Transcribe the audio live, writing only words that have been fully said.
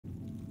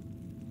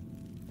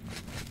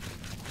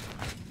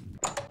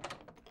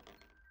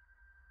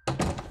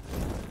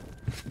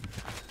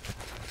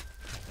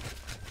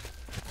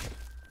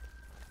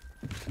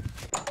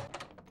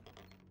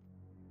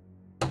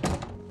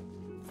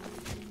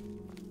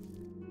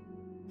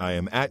I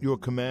am at your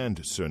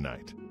command, Sir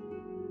Knight.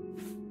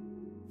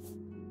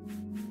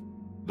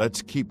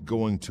 Let's keep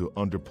going to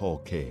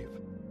Underpole Cave.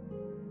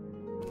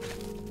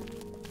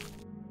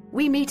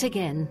 We meet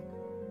again.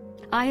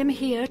 I am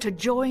here to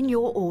join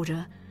your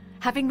order,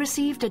 having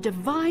received a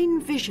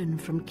divine vision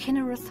from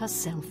Kinnereth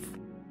herself.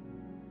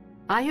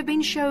 I have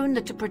been shown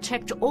that to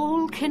protect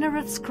all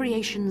Kinnereth's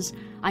creations,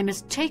 I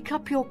must take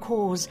up your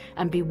cause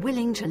and be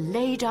willing to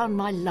lay down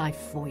my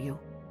life for you.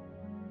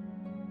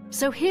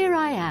 So here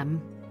I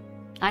am.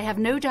 I have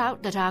no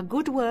doubt that our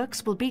good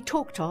works will be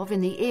talked of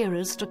in the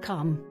eras to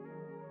come.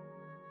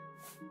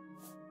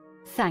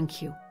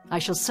 Thank you. I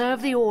shall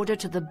serve the Order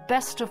to the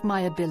best of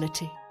my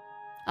ability.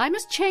 I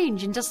must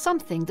change into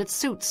something that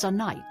suits a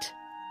knight.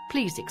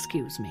 Please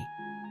excuse me.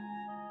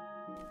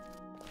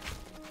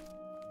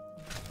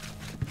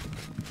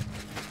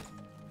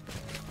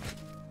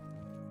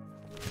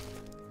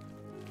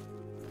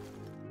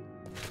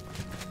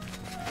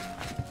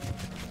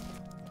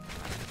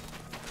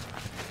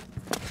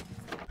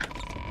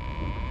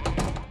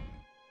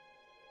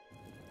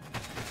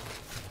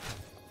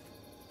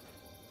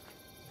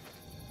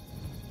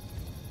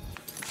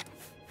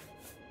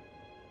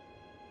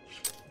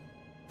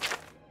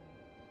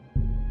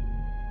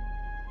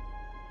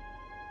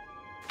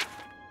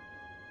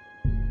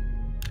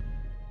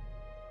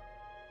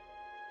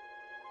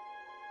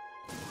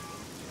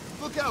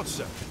 Look out,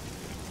 sir.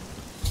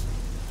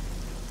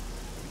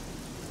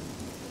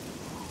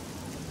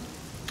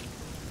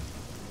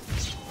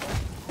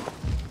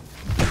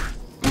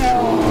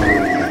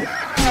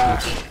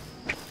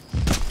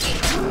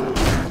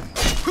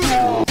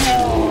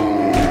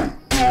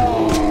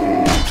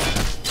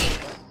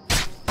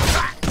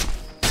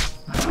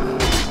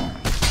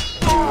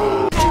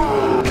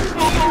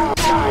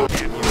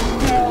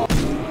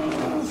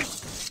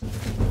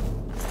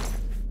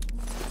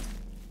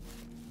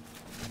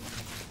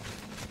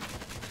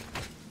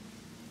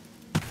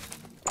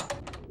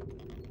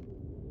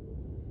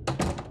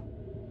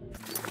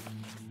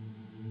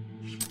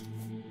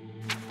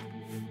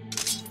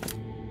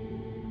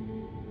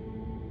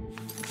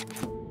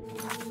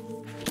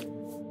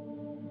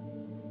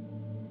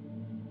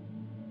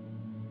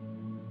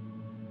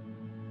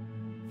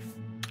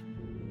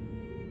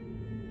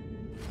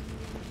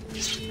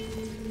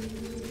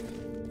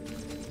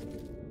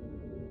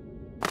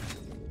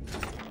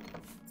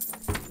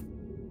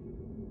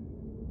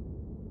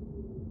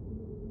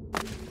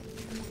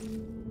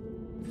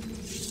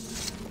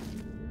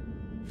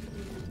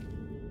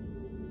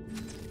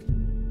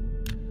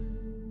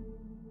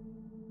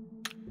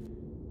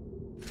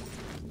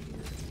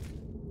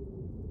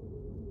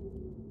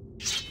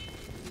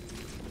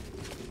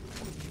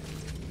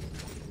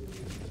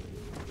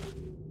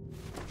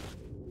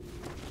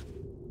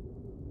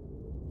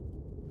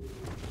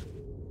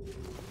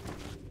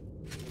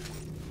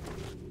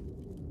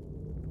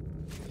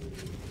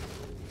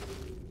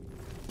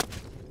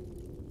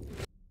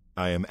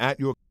 I am at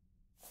your...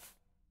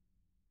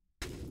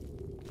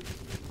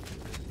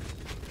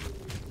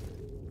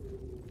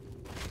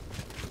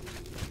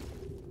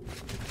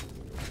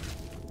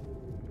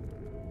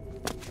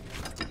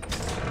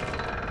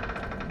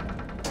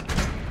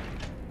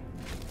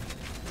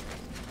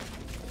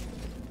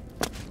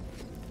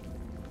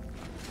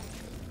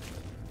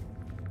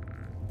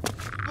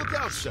 Look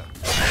out, sir.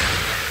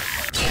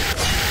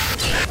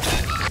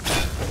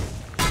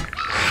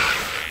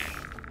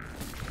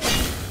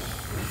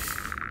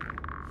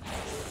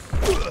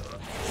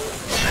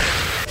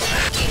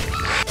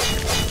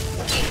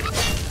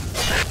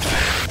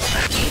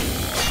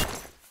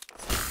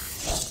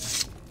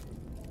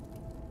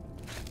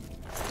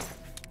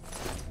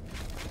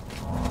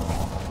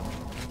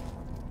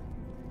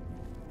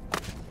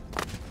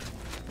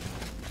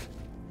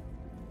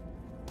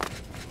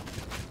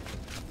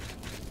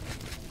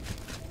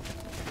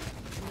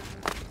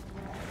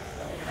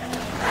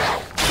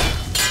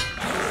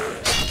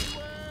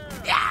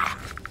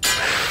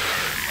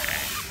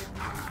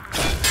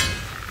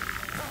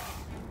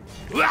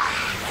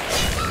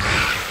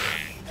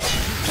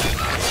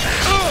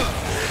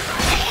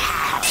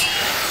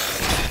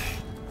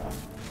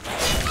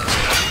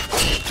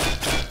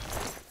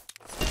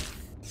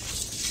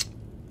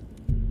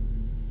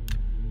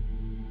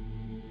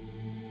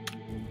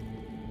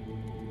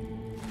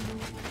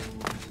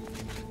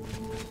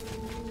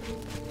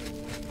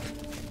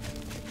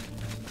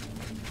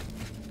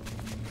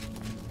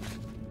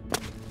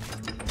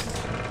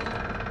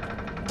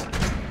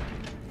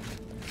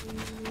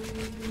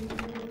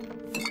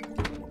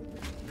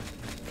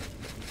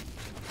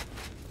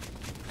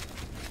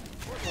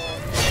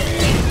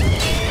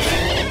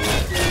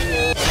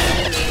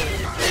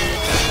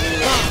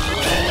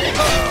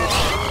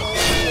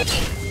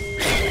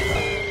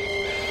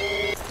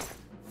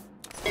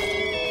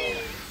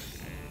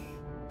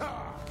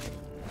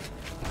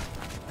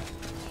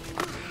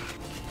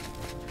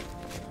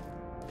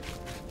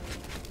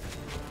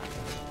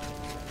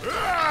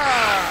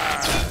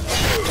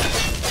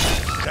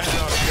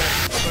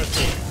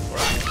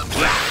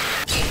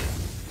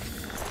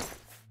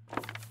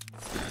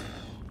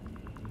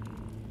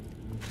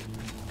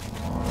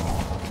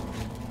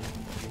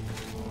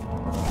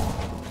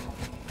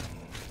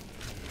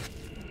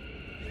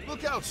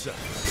 out, sir.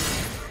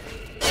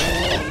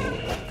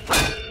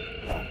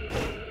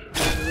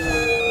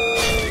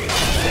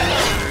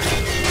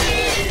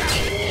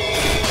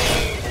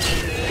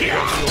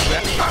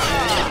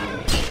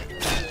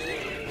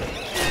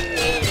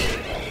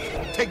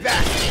 Take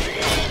that!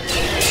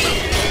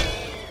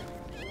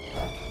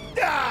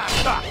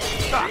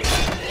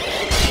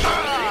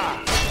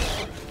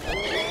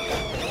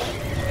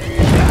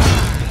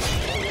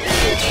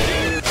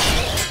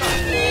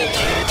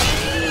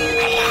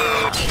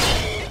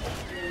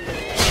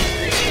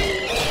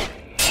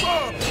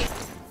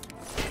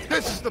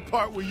 This is the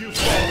part where you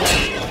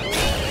fall.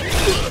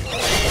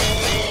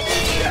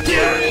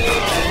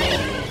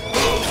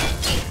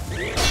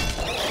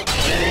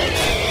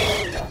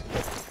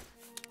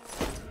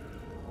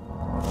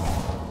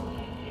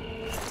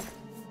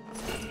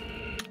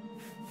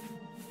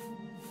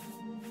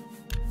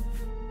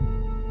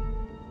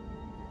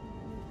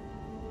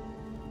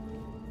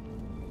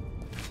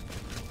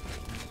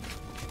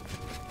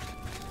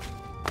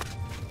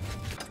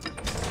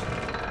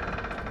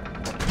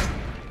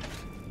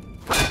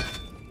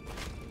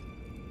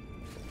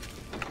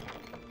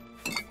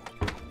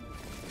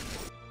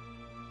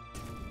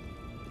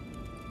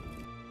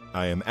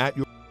 I am at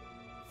your...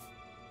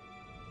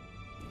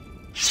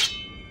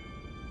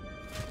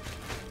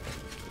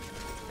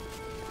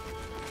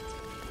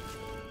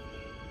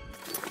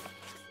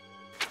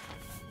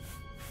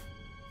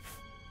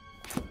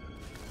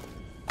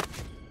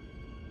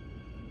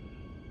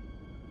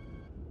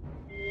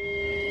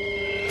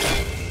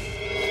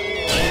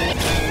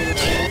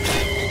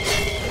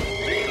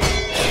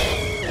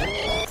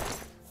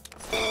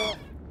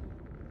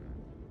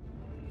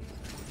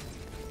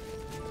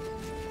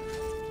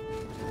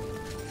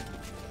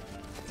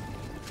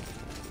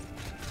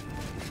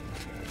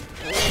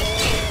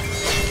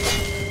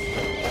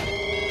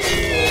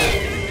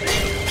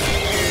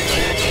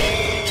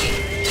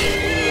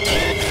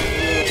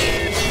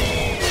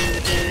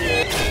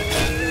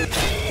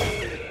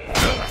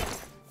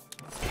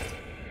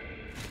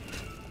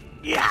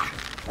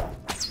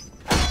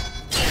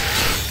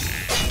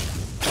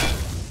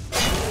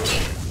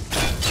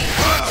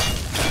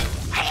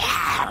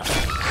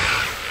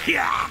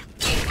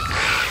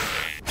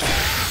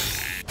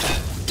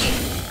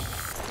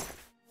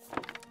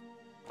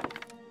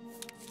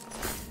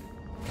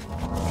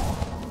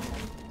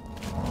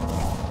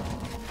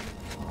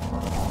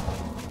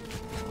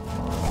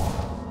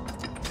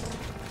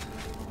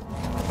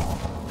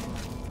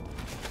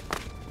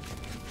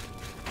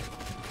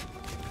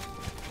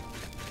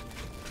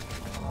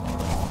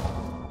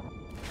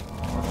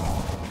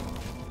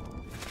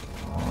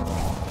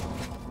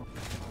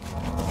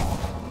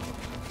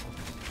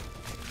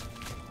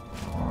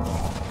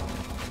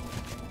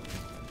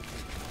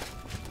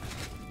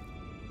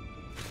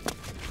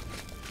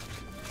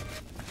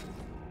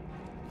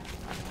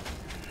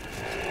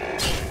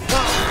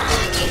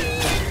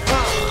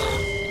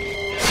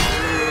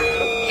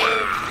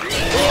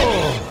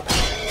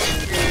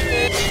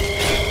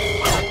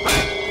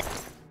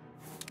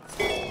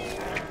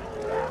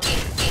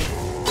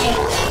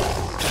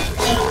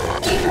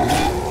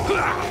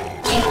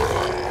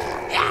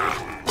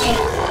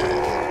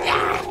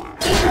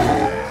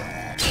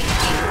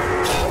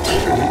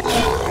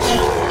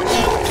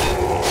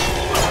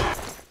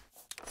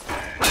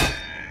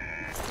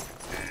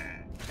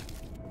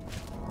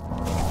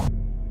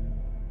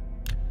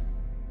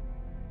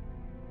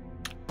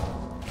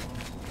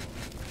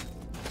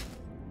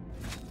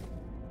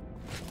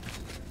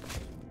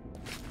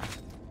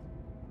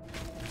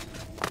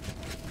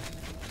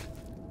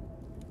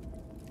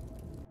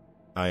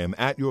 I am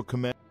at your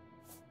command.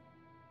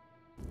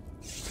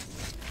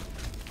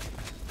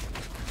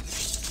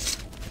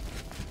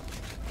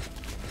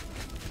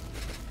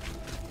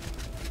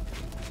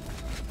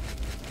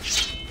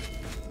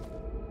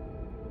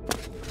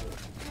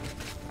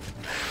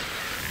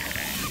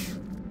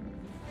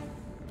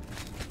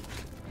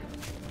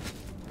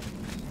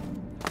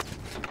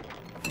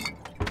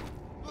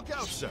 Look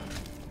out, sir.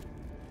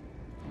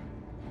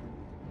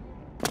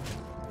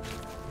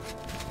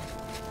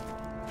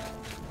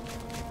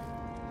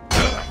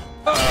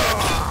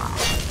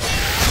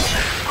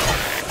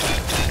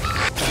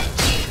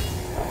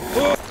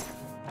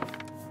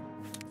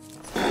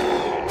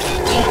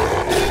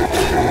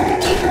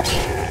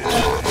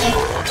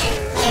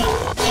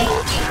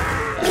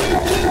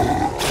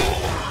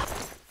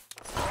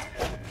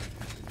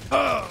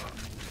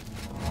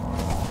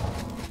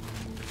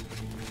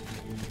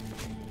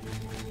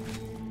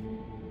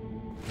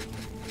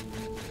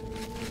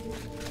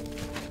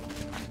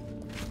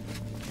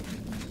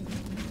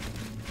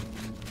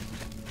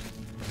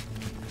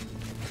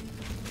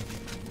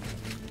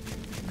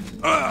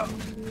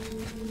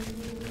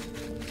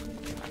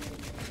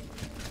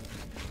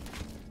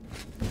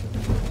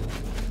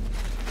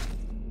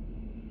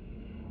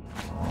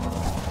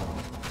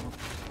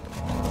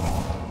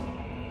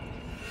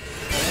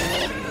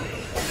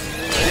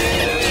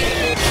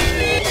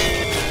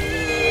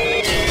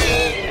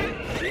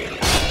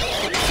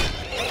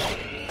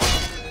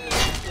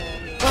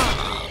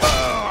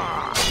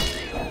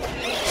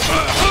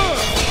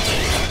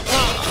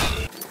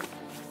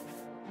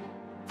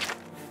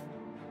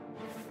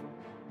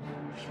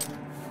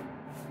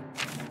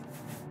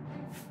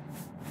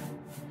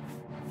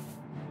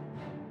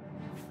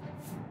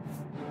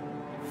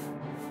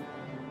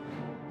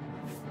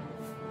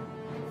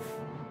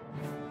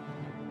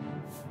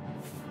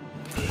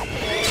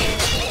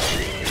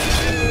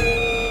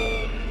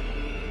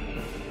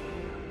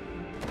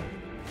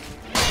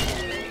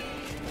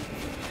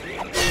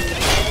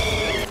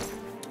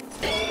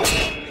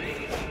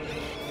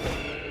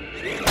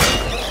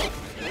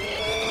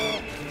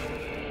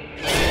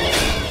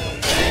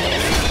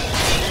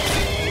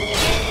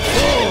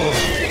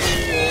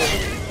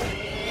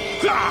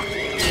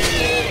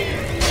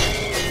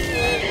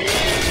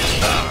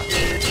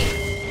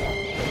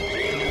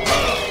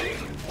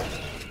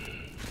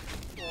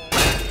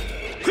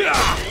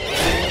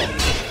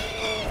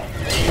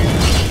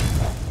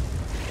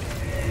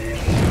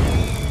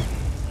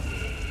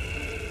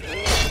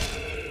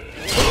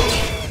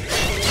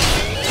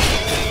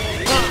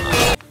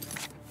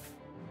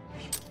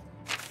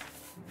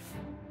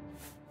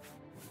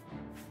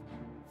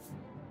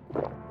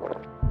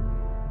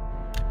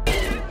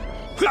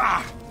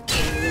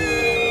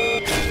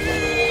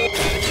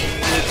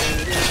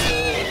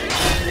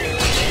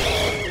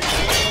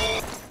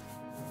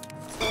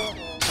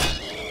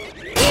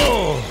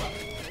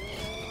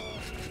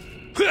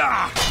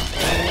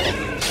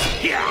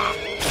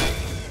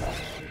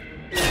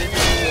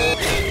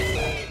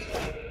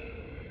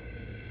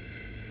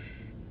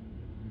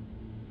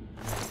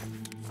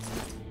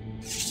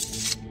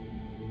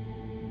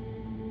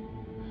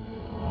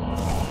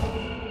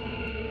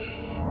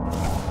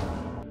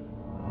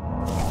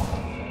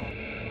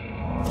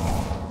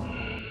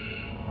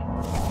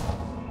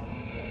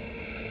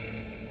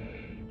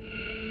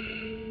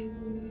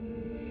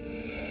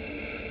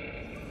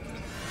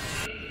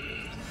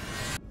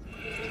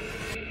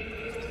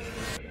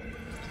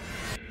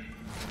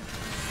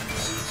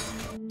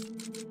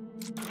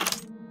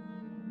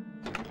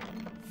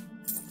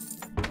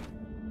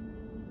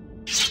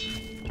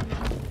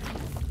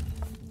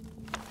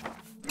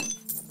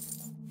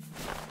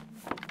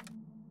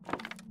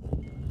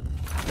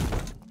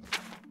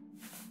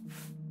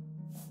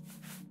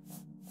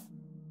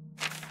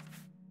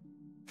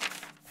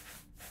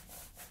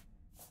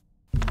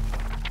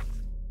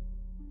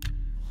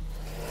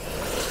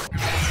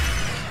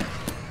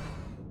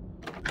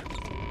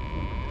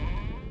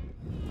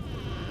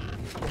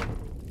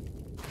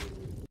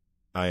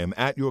 I am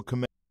at your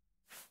command.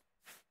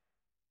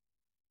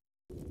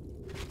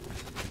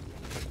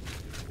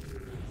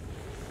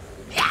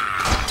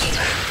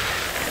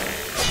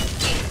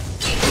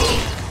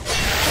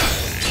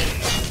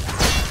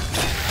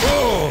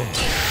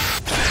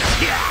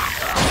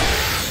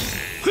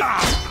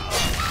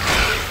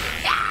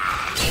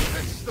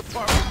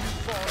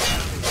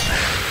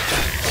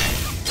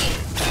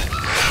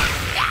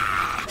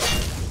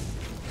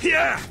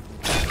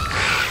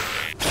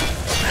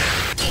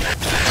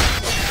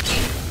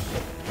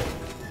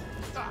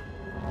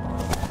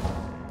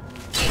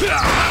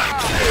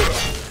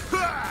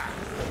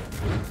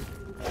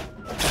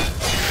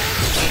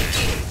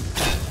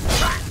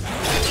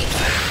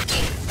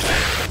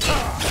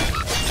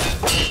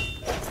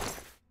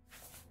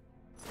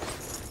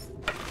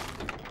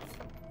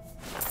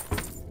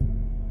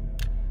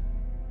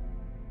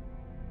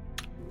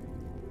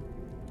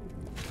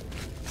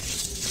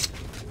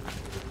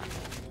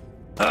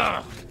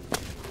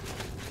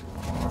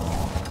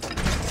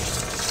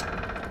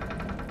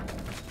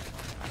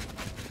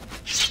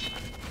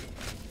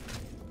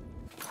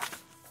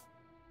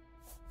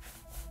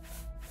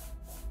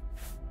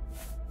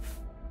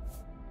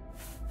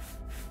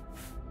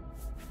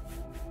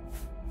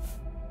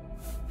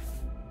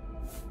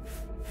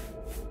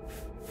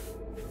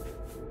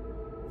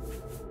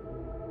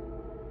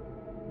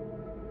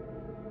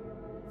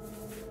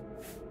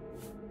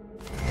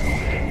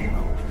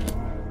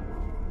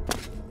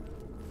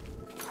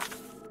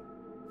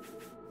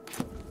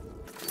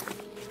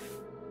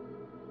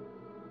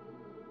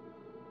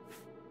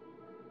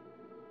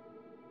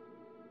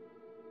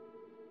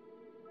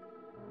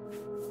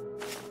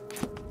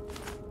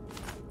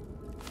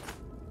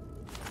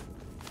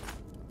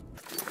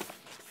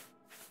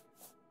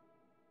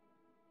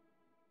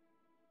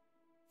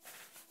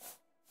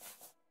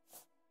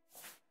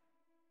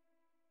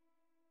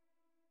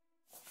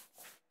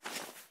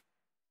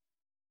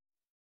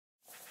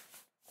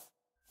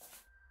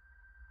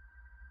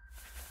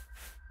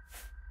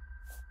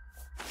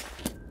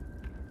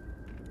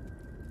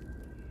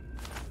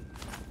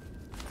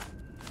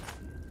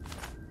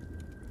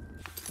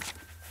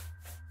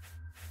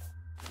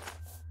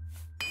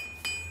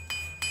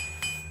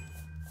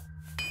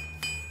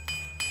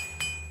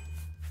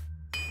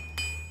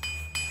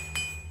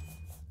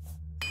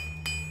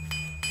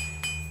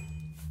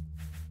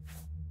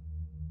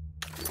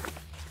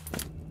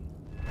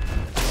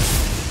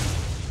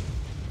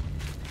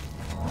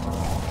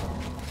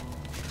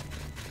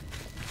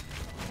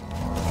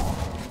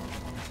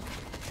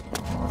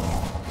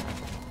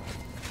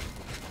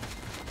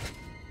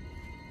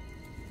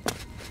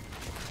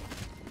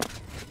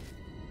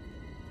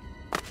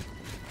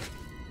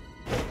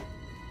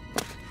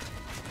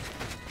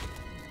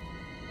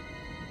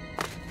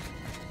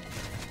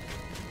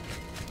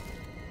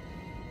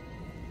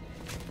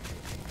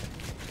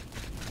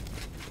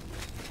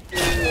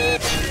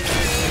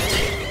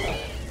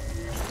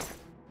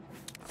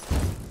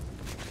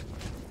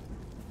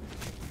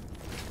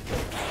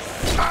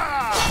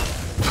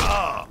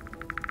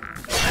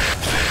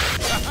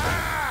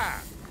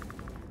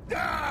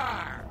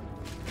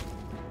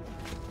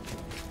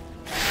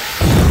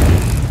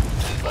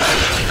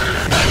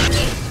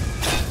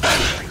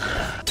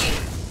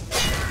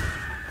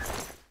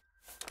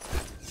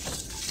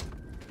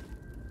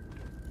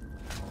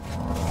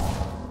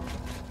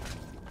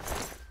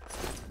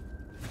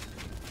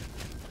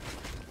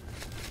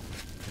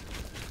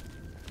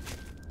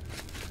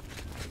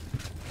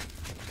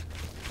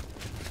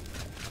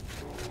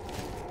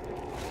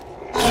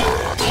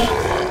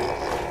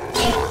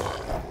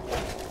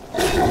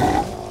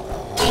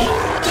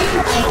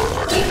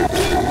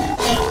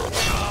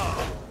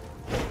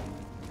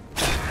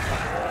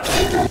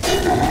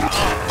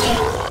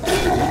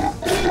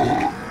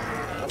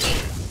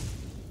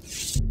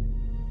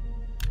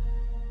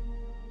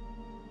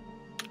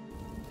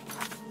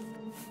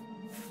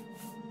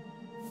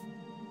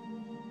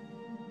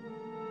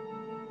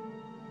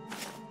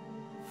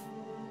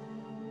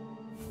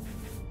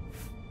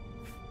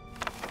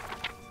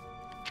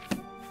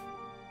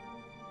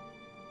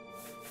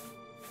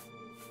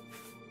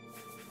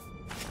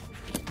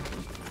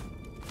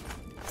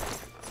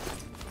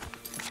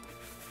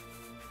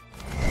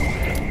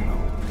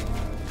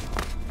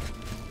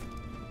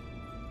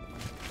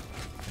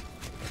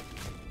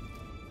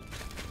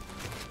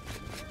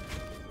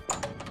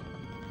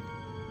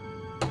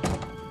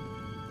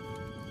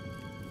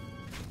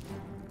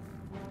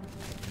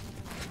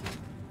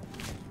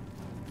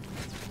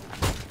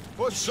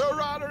 Sir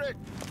Roderick!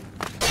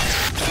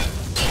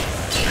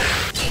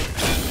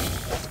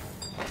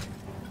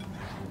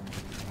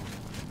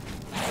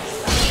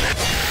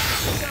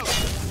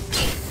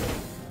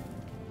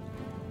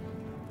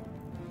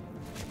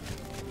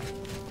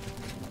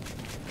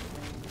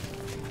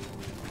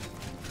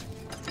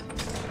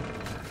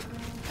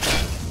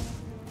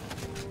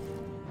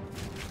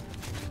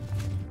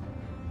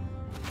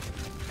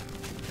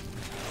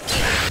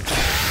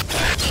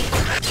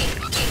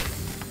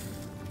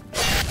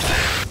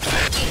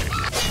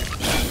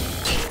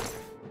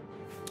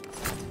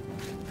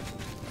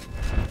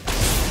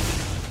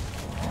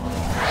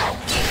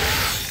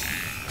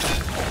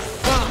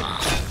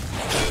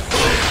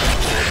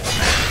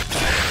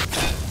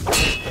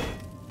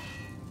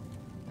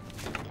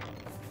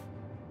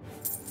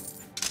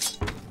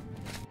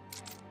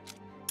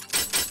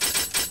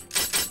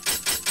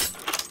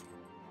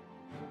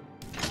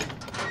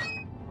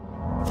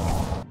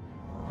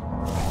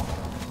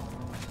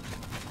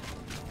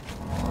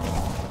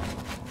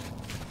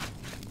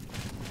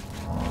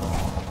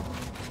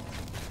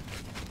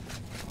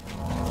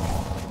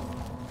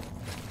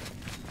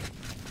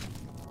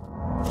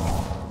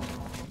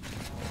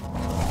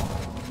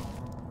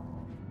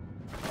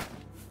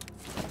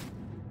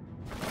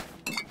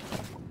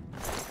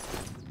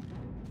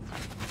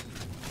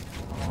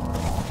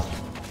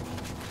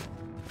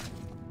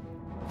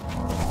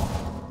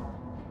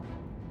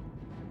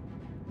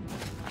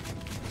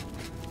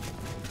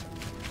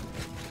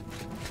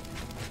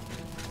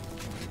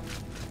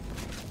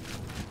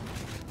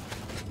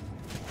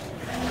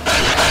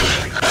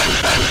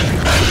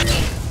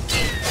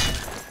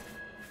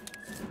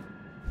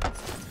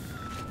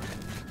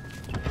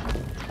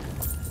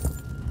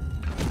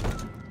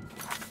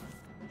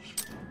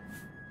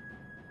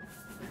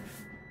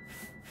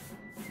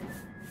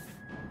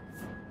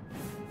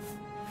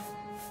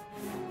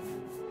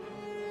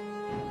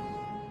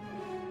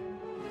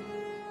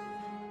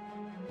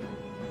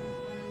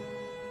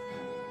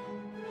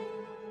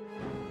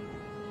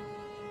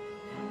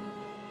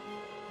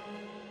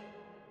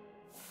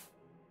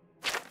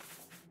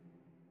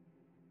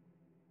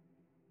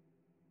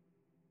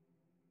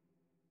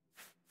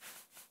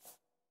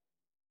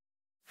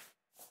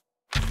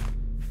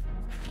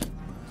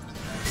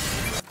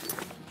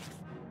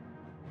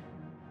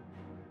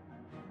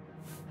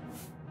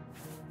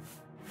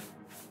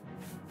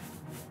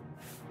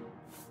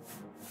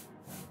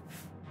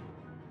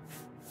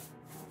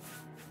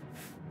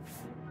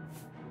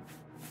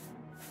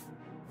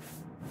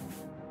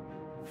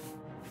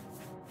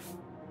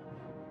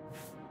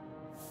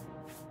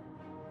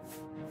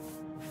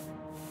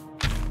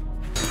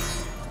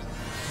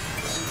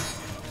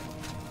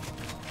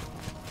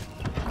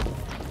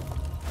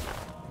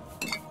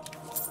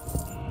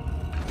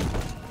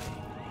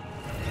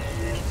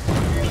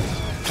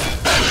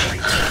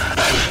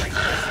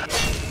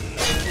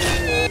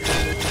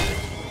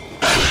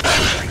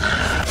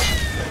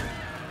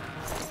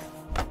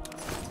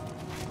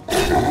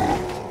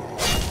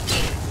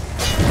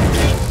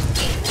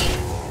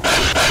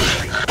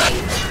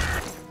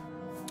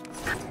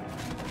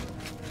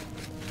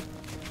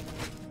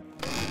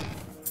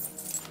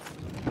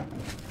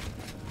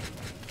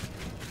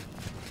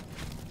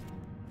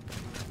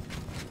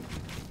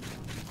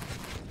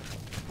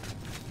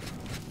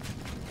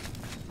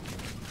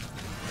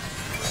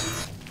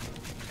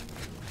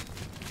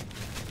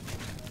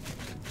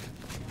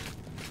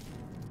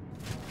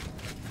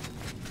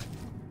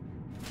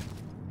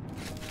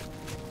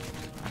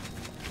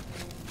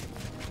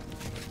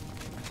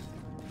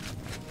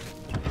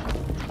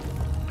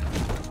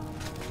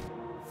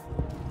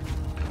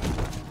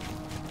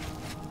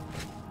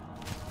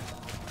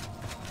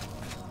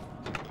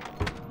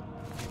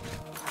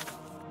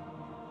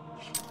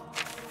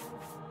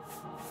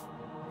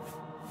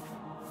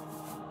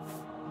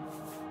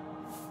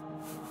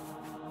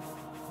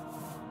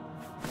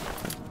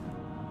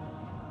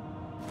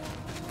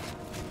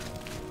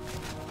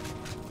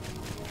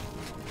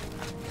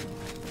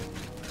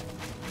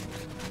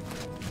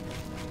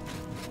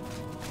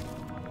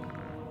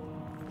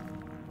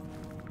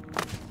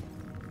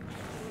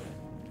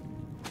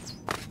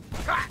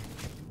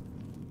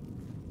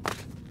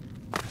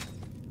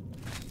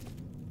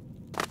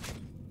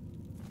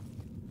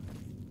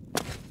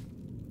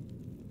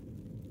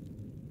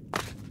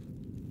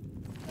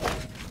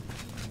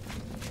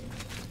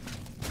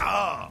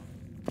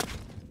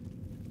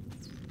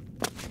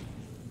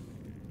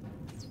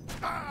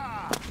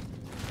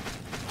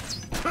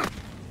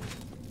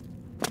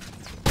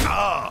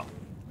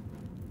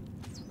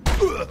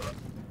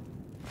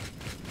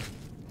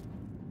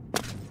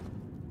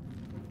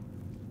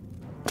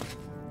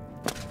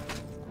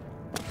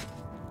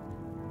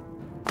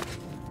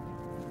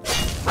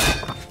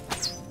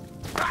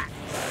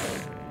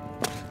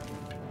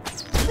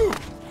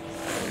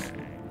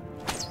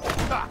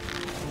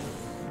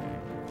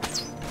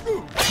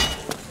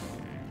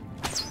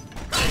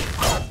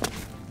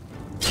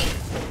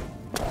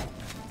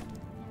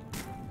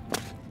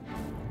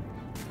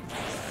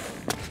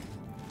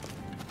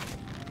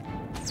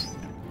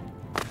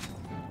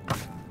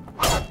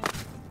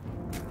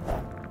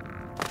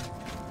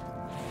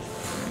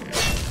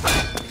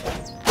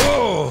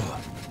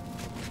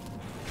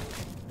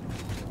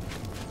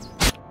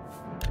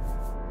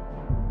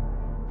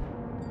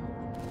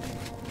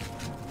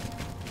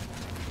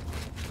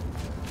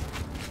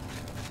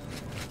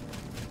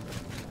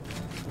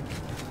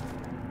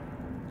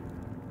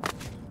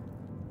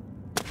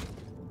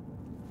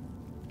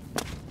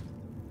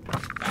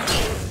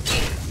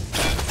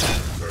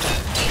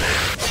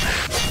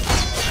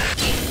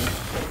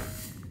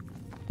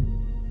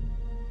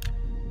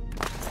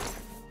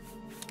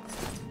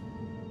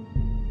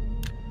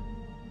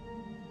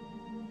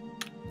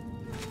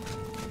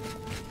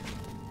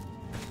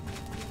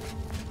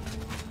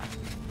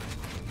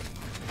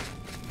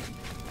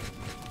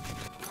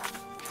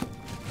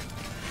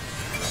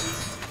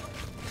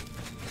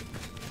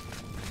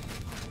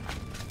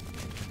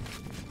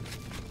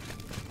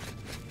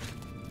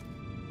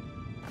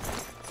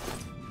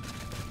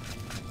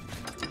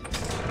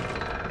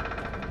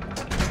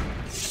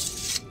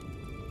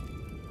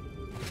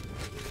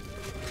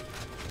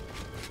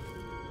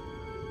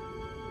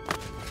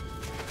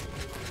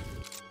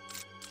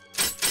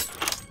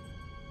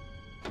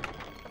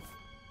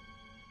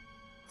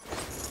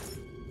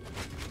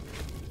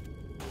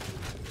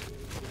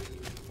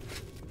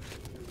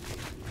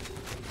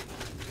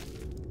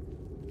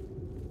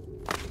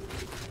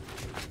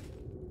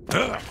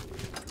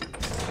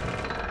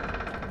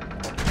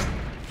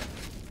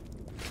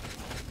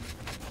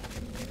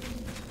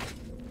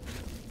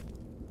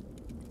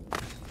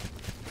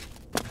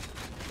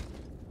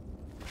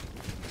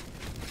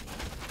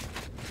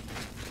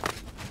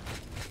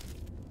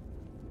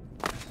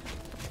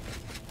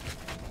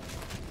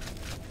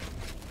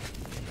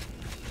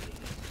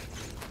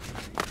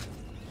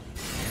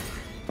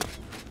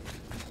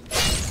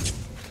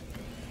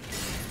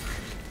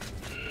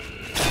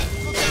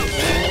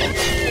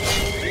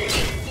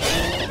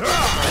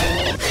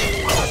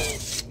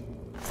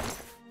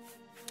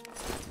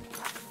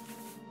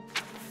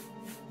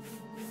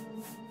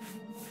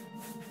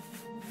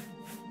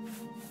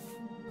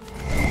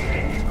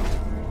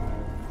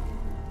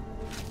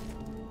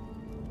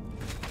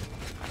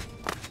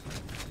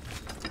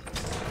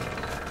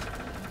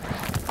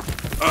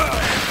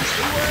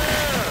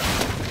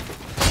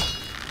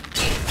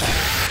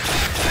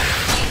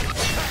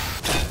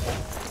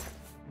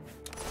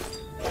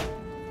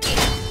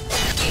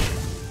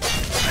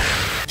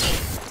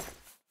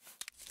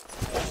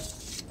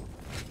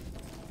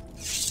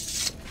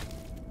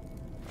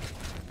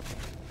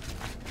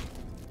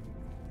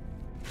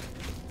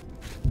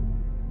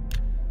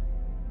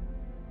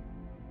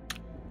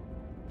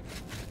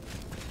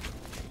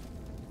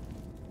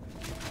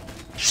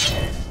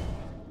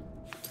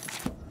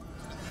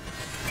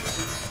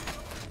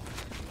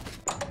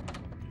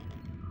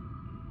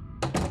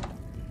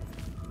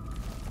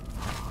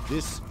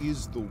 This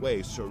is the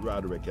way Sir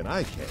Roderick and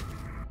I came.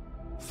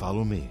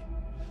 Follow me.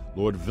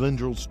 Lord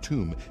Vlindrel's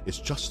tomb is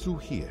just through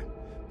here.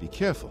 Be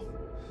careful.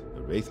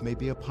 The Wraith may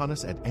be upon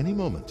us at any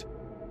moment.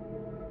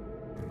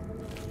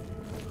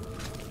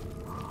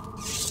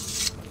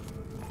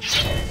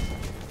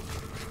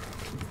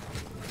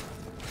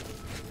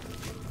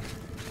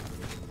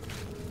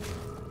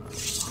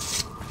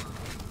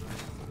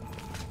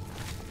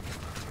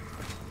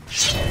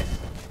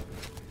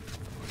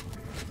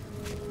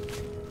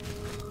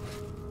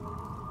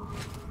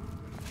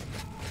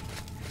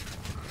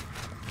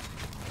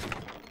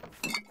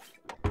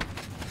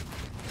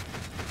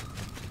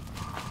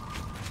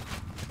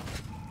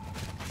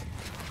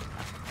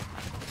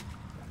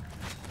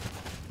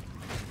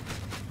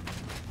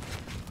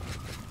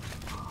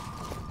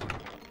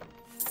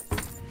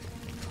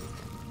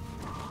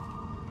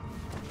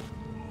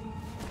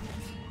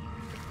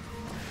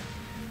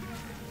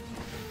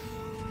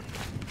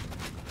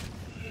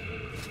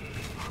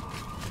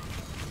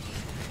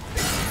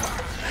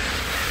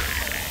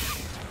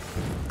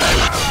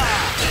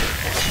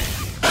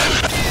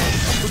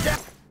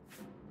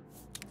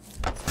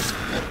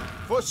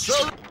 For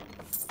Sir...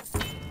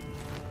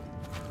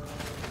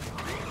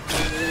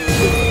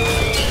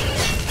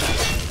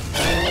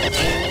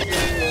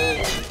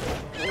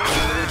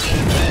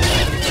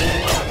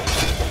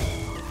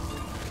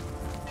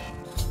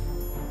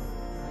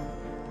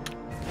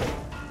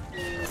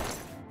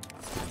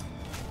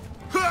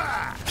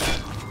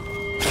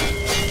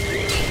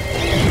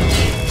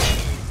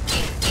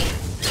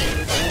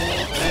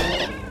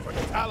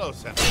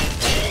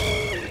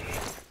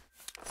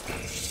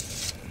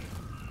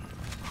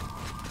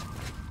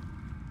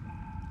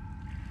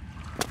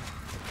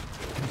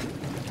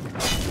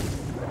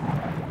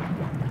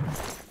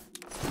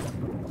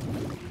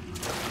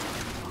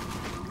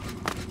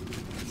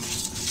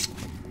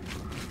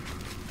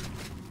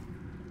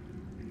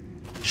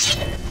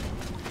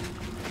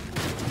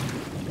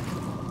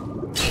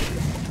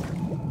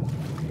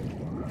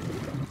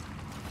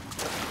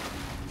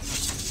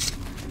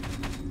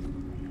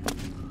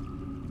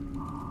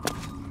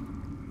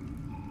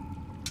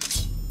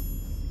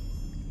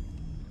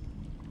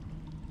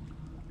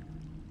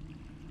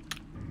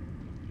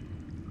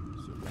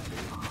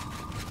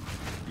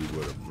 You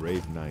were a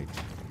brave knight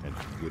and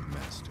a good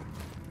master.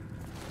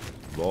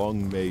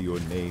 Long may your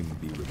name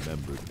be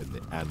remembered in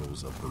the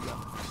annals of the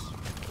realms.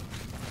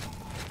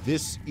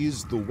 This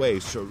is the way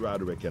Sir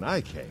Roderick and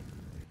I came.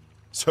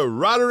 Sir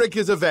Roderick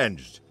is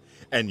avenged,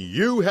 and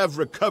you have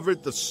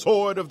recovered the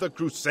sword of the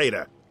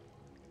Crusader.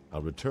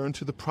 I'll return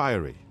to the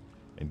Priory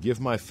and give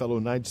my fellow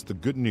knights the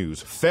good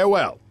news.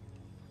 Farewell!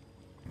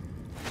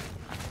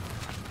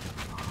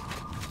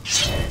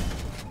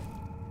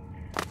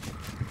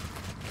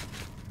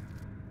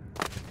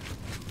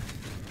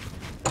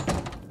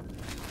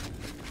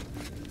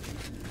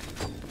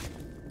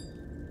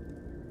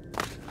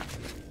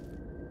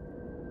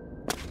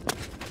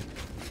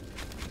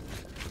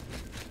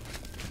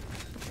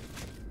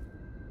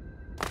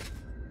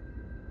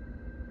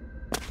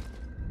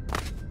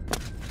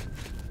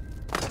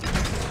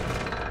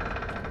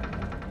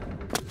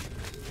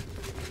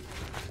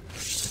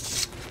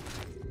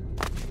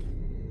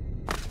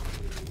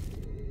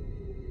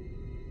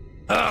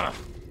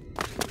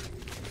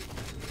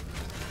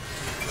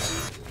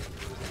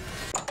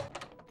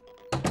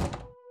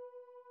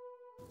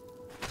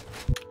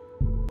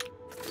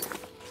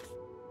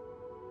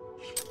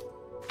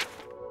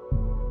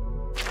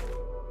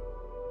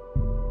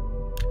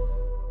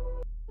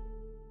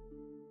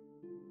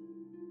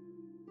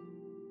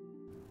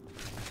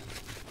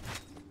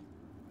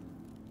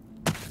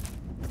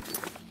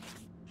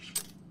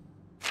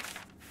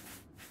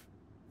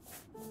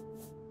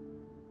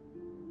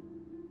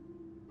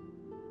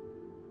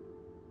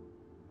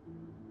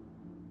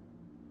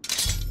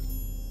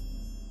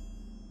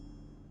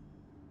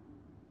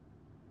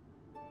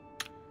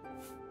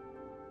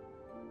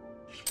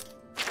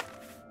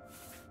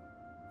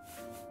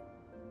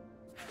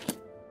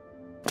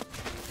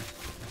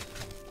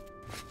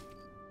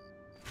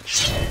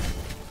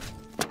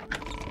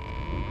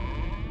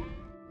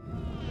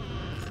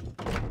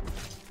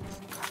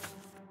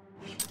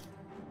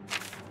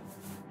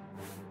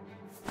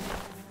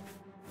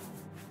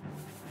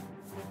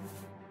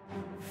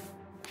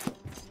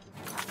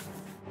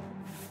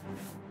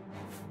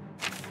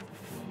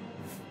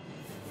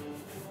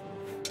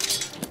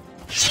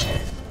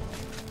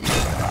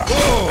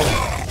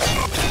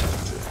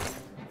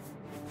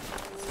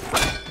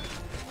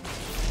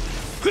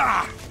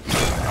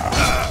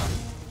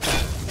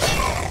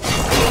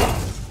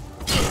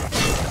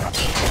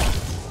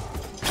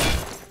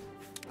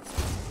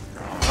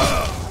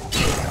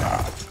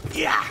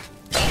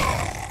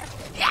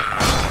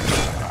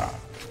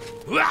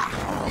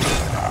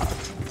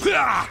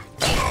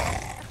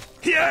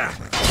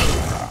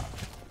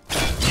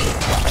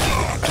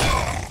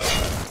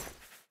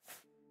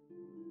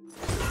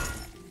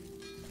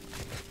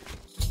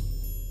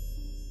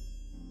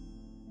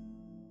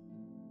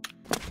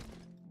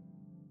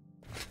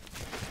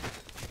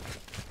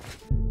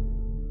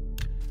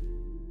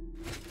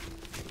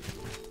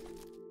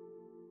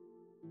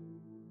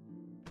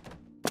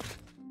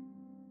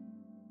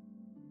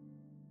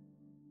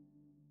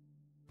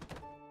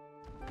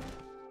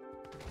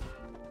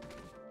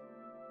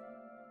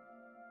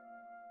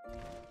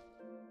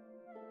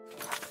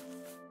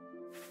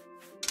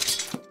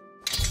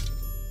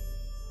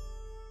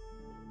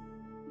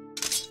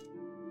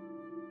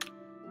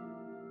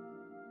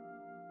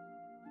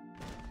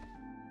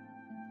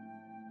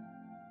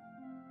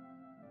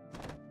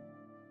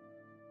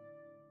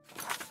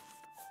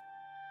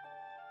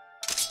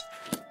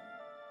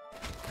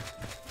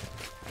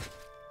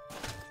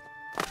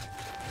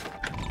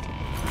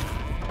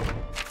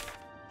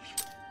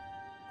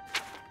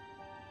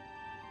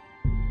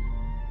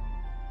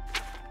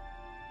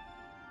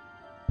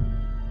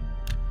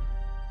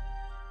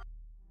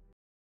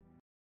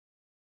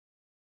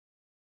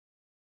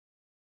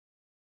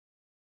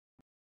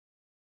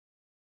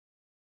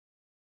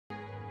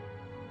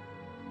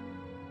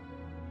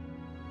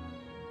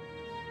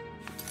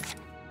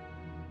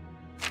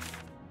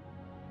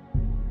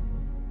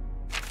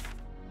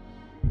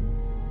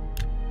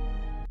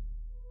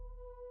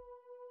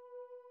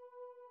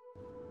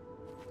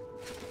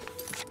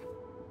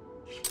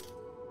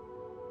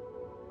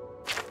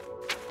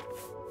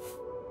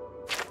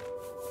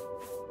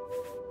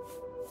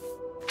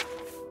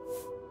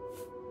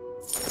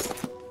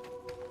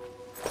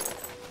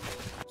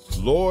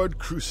 Lord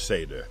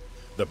Crusader,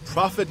 the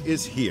prophet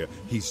is here.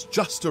 He's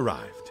just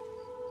arrived.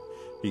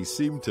 He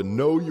seemed to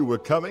know you were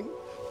coming,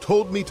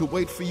 told me to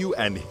wait for you,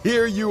 and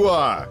here you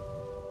are.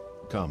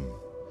 Come.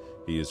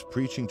 He is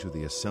preaching to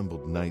the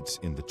assembled knights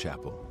in the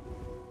chapel.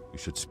 You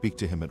should speak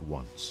to him at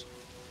once.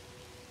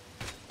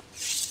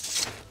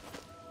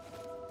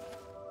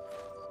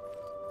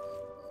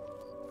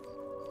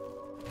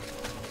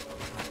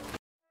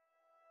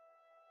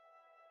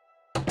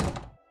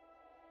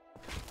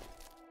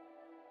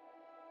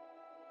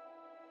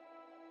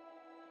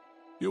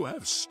 You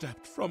have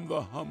stepped from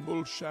the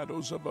humble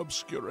shadows of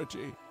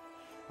obscurity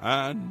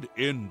and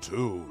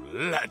into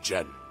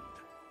legend.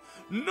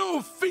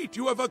 No feat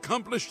you have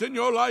accomplished in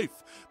your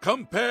life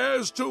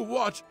compares to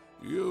what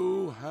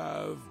you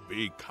have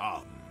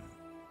become.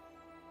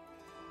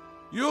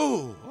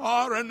 You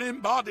are an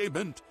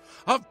embodiment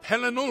of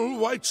Pelinal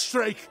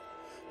Whitestrake,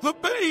 the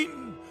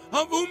bane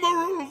of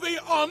Umaril the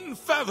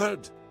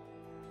Unfeathered.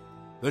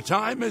 The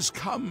time has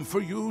come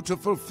for you to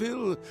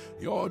fulfill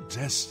your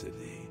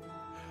destiny.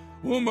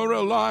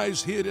 Umaril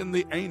lies hid in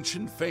the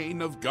ancient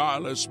fane of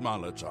Garlus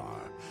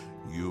Malatar.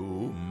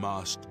 You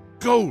must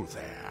go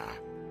there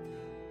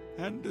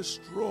and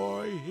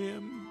destroy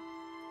him.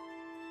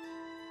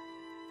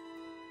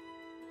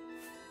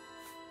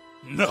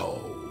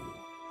 No.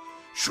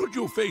 Should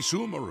you face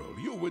Umaril,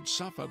 you would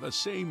suffer the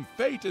same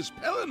fate as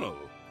Pelinal.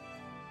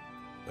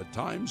 But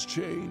times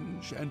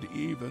change, and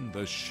even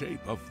the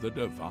shape of the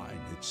divine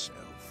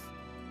itself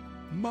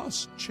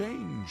must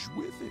change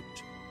with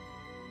it.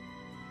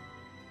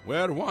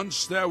 Where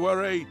once there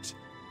were 8,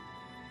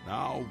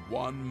 now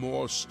one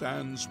more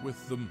stands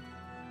with them,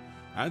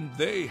 and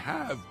they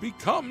have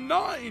become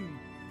 9.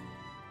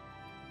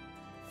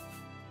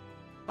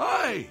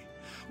 Aye,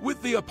 with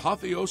the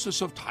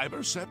apotheosis of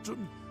Tiber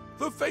Septim,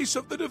 the face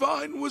of the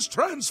divine was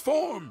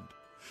transformed.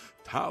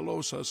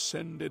 Talos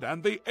ascended,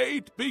 and the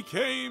 8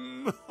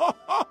 became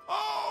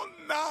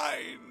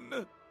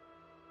 9.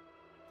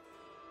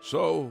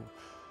 So,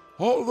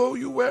 although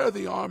you wear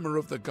the armor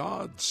of the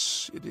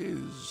gods, it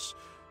is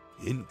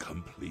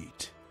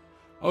incomplete,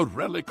 a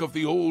relic of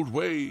the old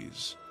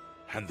ways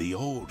and the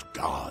old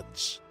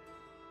gods.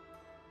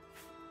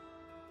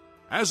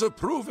 As a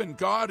proven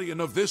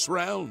guardian of this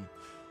realm,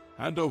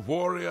 and a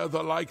warrior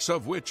the likes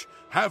of which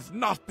have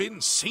not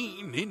been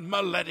seen in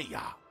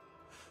millennia,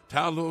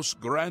 Talos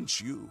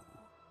grants you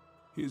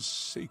his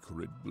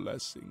sacred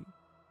blessing.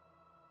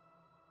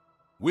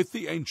 With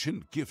the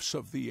ancient gifts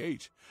of the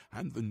 8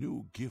 and the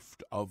new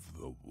gift of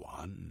the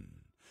 1,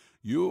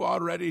 you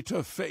are ready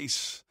to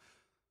face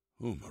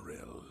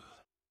Umaril.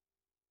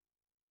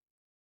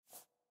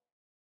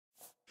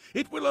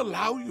 It will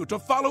allow you to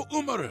follow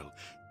Umaril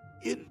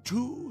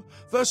into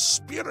the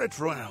spirit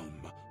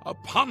realm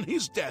upon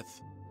his death.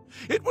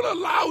 It will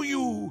allow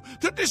you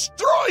to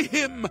destroy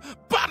him,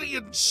 body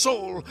and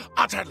soul,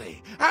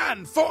 utterly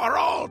and for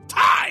all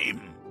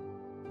time.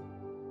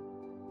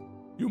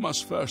 You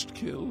must first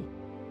kill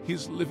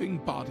his living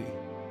body.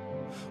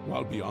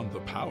 While beyond the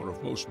power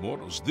of most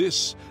mortals,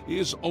 this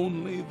is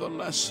only the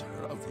lesser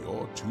of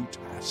your 2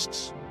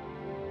 tasks.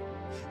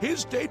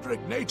 His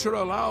Daedric nature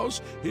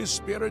allows his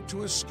spirit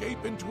to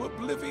escape into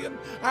oblivion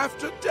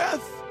after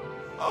death.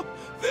 Oh,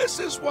 this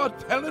is what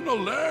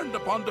Pelinal learned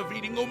upon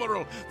defeating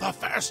Umaril the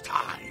first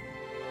time.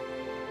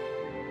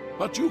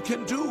 But you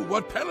can do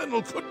what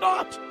Pelinal could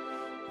not.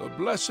 The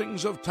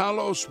blessings of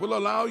Talos will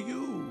allow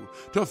you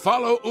to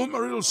follow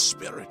Umaril's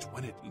spirit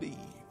when it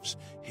leaves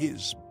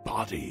his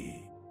body.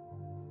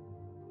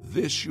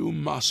 This you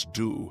must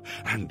do,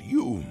 and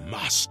you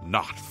must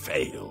not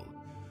fail.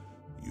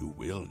 You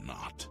will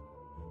not,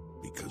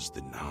 because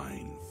the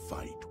 9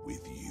 fight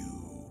with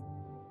you.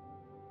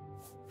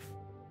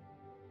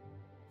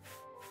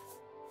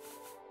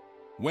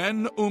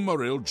 When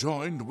Umaril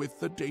joined with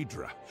the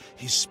Daedra,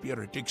 his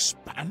spirit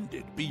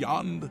expanded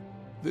beyond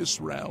this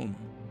realm.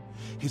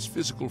 His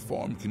physical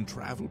form can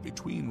travel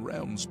between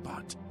realms,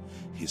 but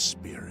his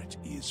spirit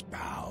is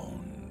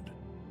bound.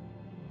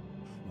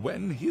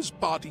 When his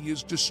body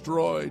is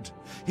destroyed,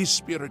 his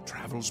spirit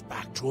travels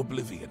back to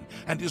Oblivion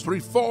and is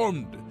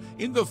reformed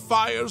in the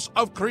fires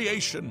of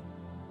creation.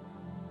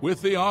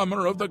 With the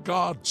armor of the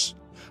gods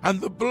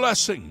and the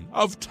blessing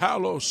of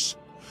Talos,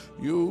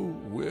 you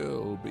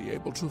will be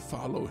able to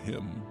follow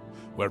him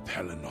where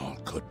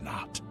Pelinal could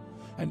not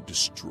and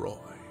destroy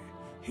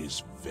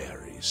his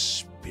very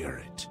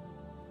spirit.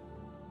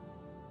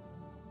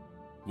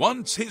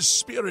 Once his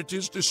spirit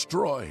is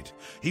destroyed,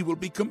 he will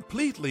be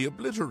completely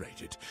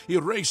obliterated,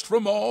 erased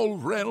from all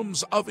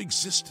realms of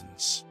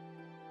existence.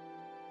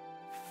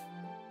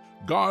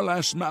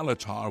 Garlus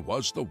Malatar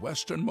was the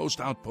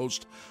westernmost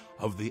outpost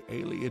of the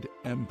Aeliad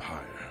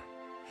Empire.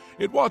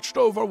 It watched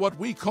over what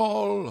we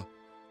call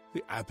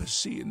the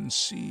Abyssinian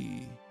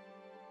Sea.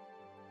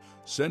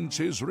 Since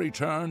his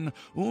return,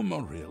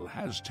 Umaril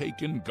has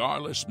taken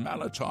Garlus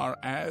Malatar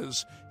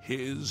as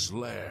his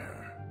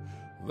lair.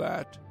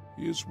 That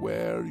is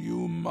where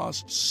you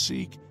must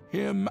seek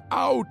him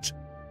out.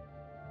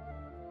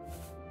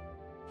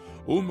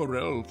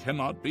 Umaril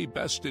cannot be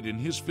bested in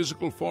his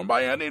physical form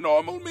by any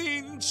normal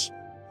means.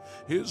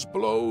 His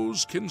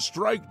blows can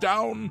strike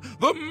down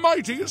the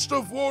mightiest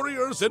of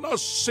warriors in a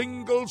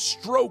single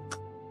stroke.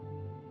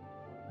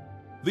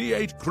 The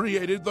Eight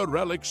created the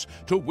relics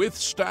to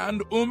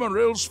withstand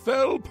Umaril's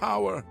fell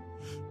power.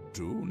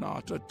 Do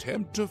not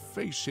attempt to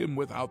face him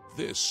without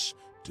this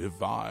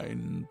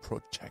divine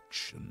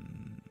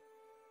protection.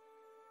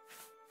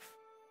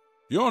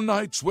 Your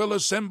knights will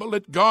assemble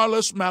at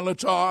Garlus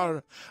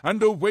Malatar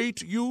and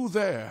await you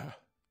there.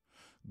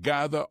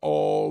 Gather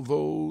all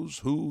those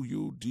who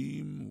you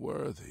deem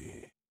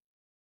worthy.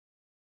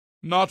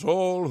 Not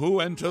all who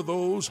enter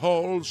those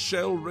halls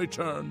shall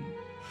return.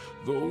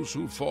 Those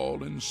who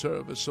fall in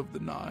service of the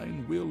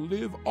Nine will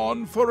live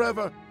on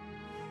forever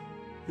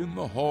in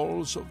the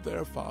halls of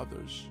their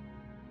fathers.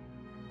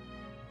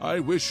 I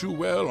wish you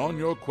well on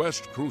your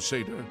quest,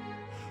 Crusader.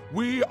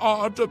 We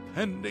are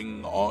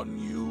depending on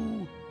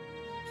you.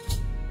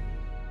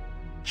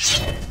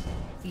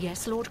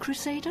 Yes, Lord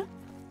Crusader?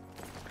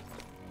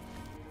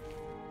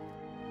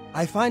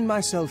 I find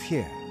myself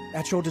here,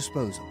 at your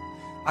disposal.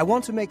 I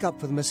want to make up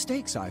for the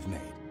mistakes I've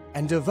made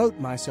and devote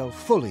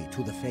myself fully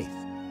to the faith.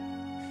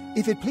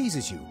 If it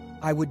pleases you,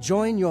 I would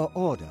join your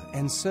order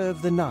and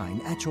serve the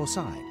Nine at your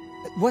side.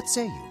 What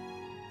say you?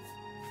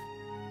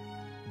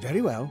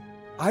 Very well.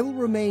 I will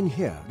remain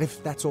here,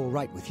 if that's all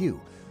right with you.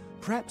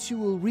 Perhaps you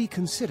will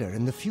reconsider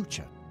in the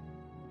future.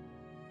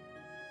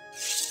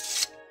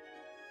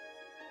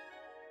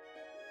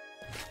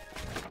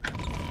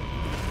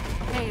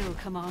 Hail,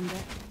 Commander.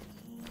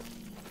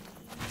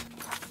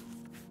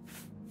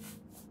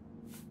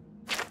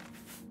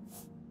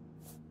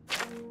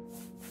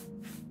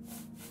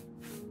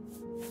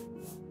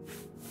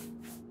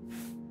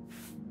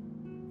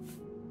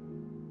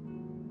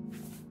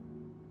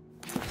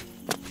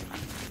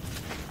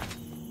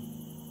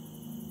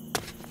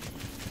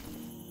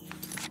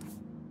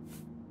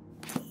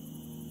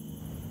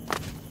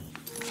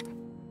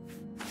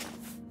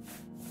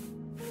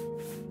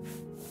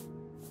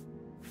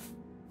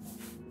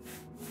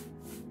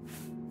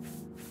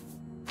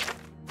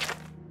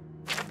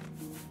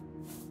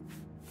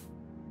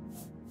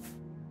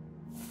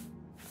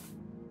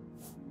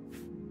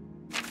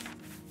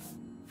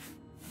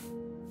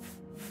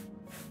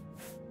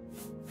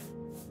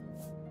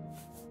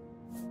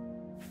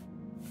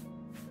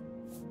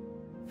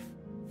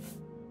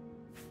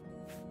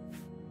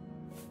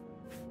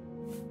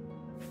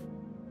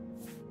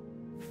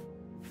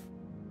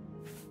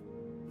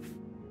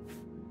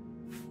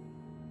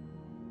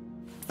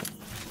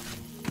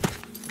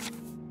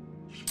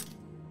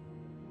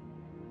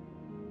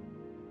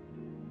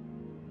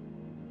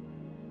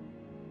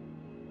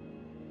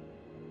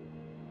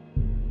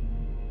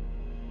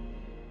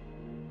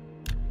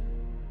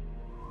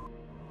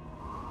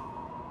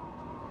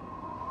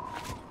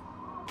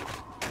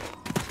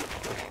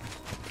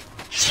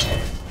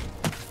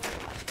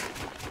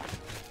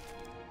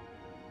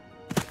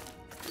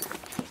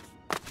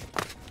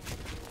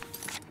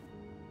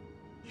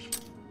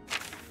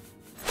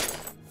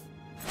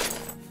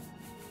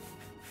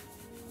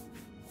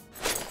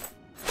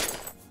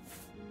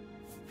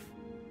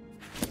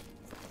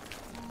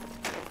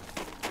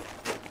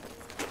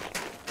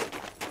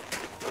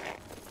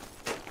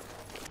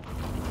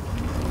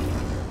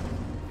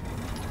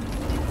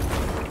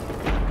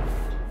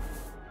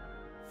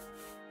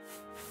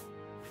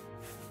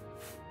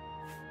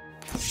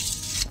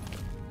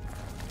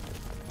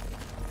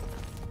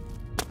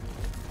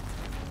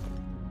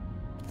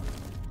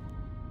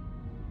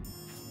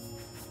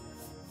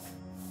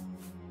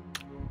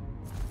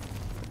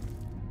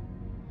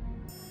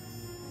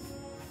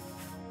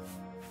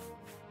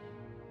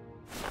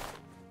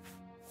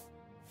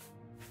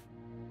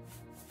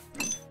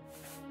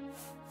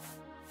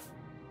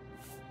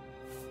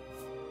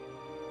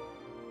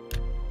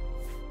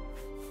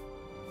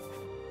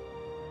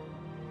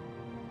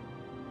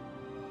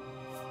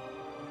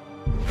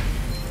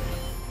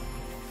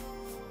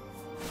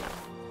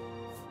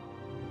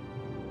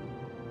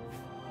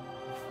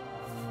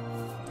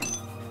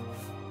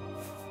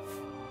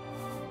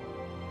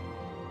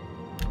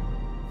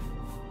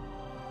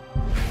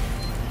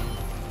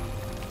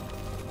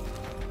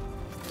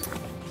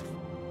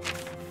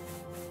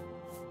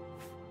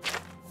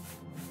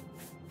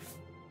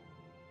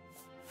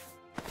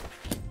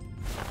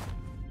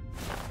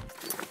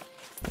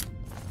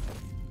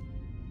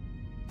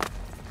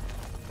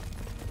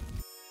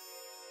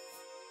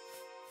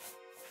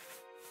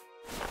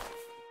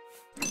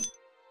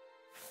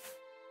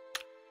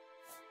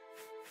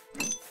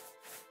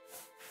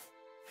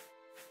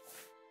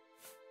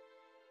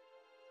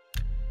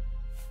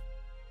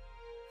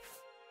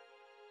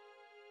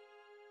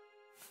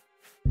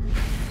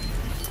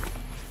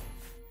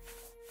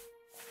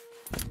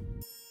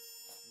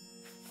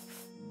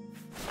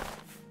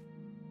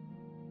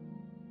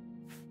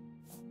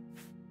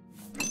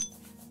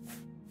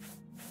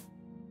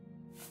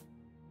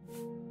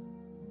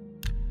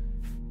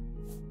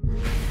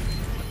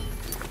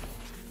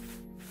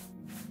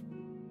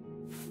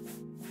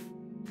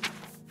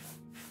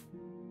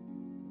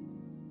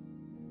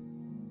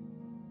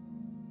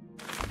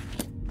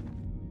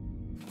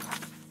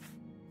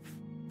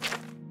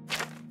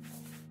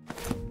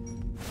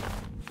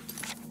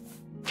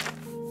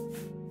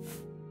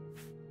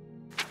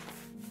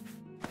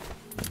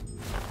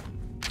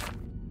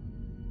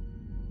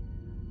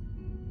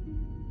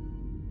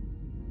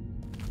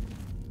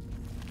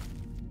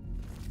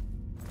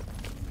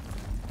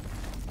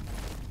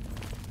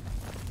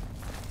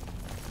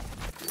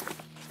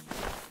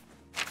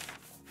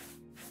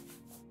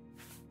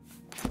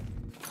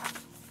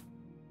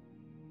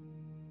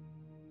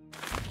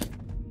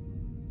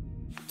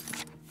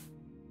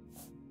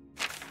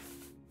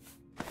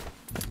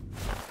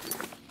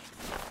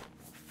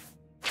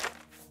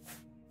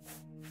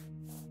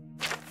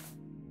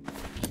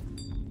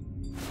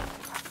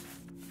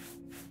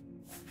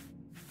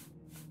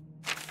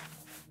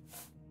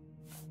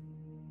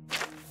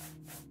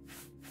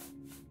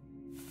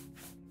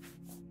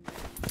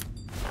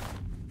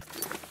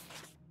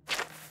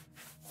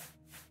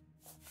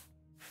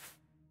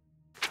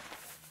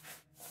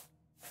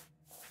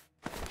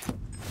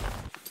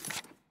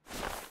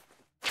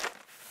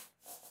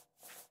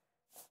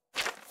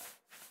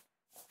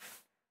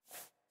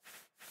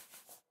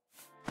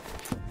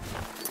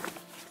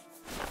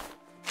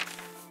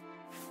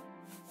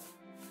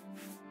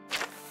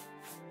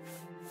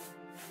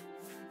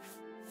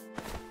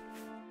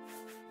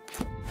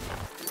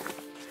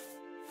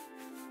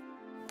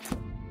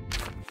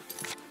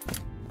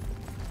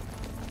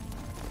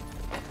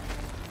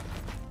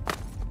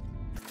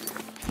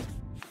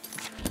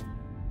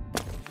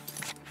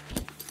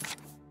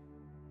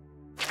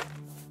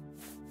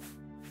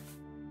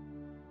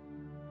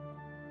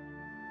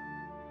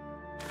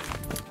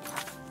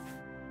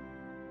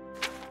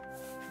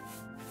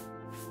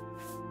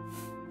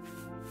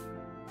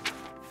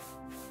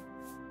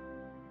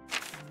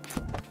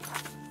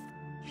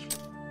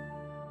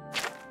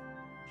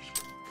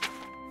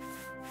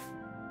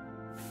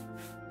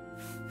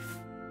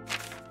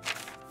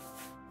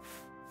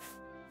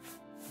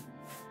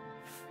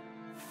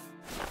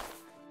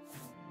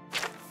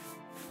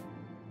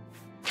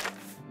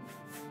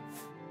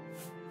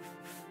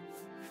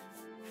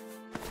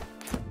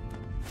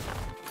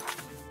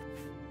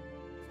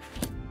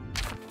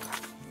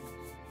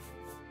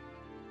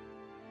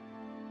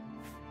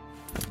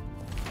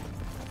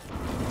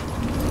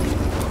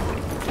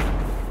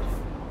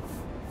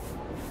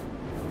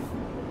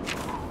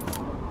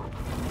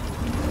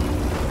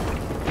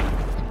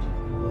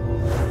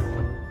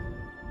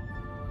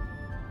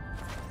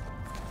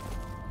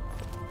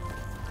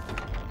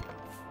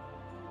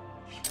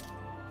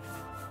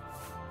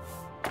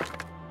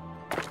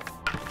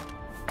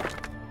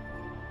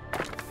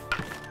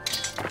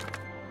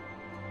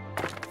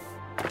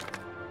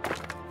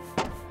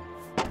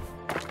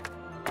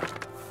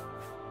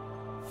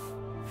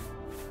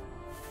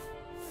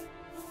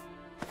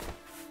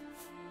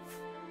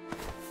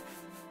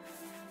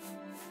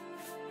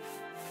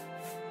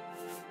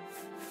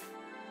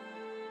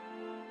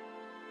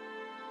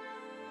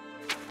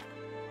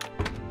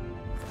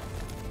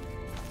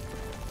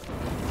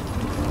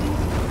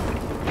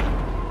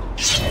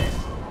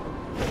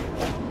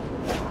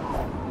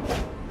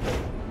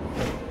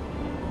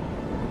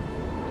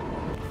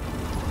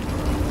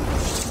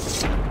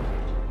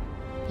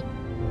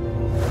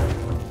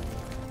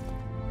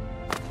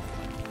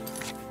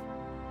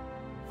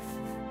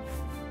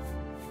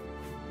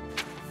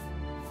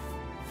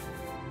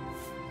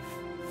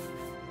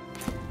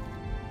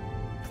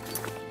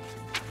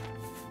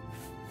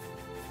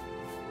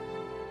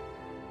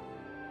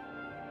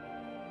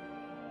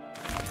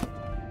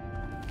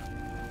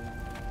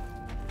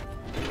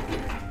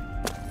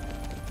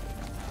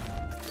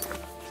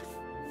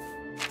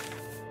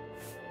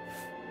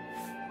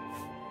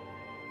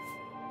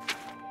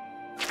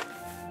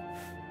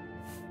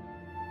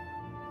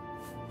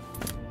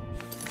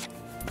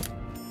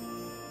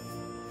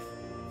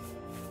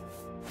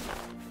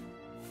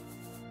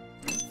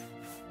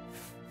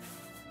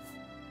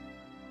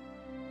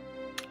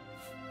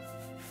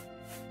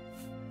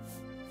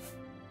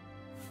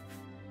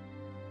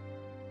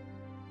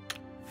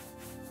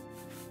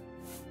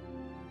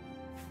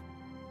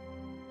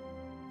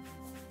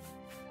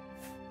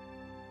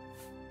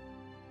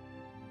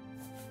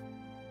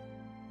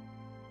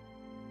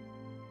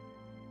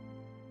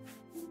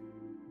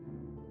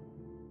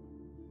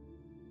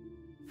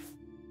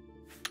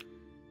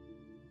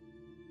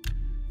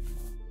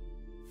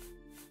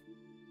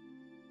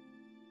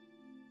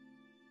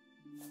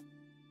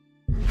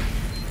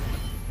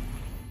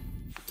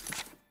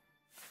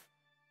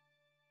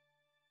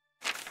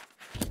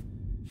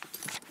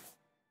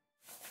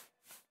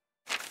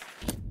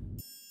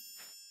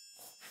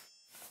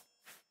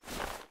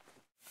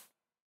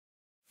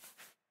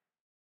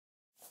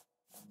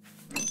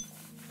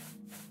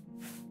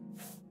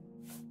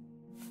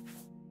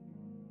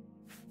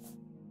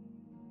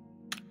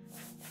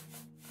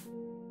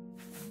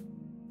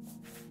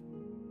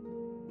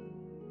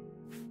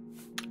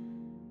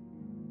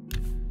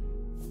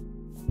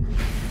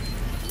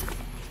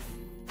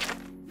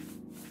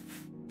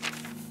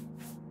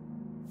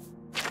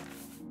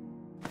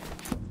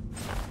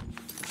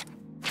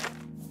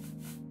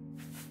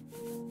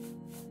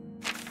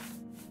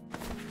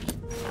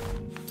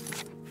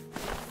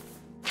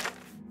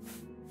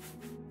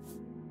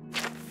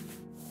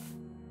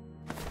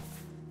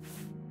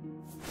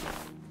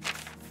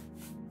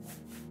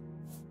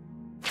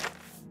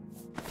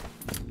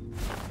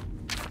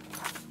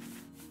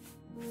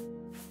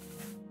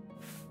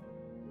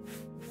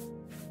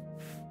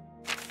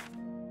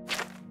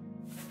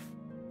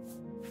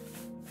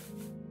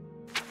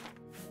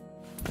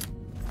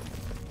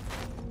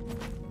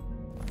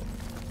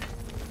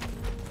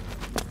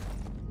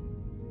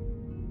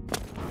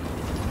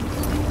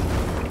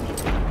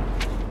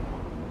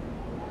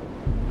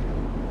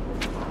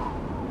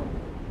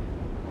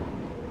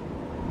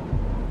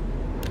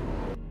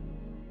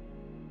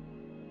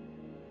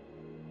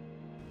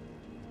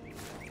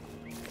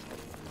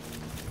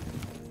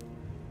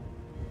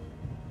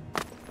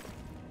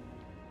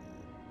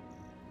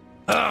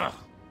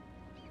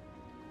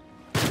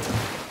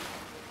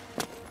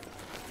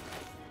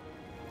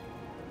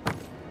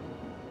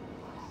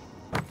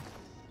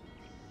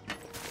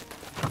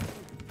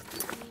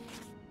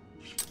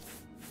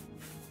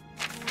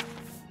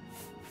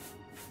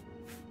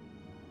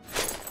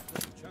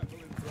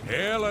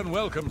 and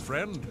welcome,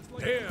 friend.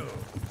 Hail!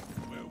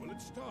 Where will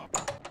it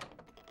stop?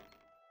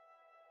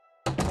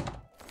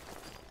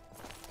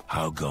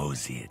 How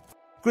goes it?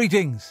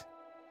 Greetings.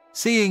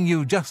 Seeing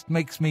you just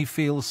makes me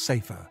feel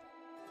safer.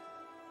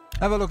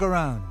 Have a look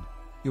around.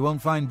 You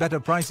won't find better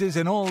prices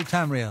in all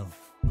Tamriel.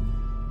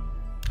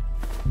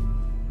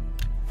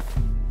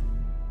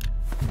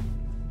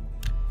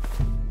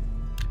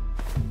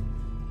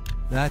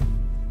 That...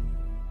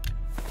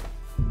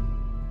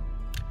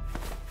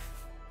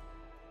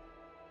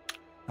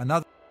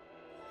 Another...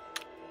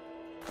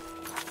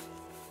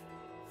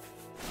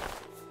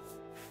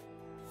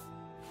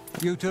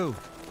 You too.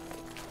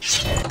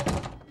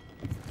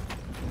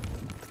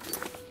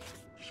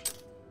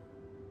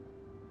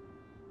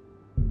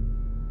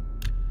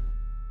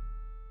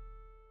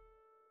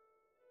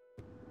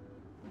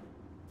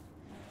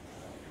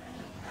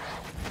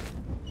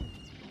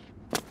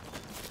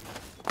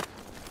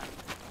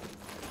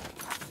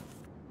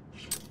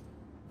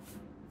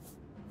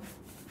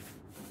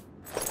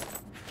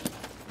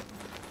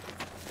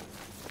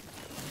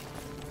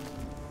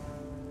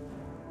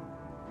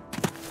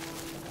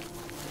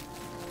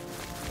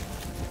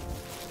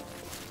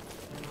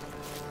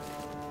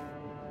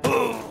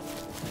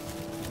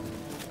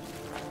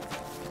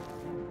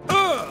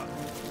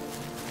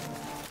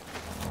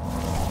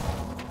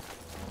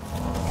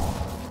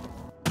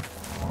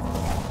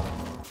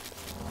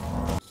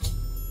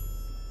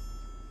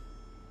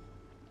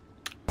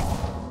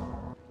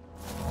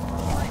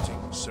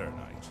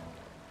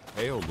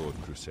 Hail,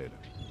 Lord Crusader.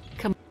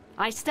 Come.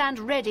 I stand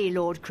ready,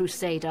 Lord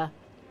Crusader.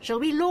 Shall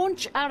we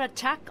launch our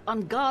attack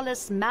on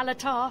Garlus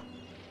Malatar?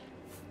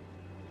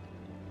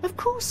 Of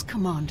course,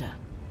 Commander.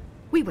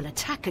 We will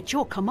attack at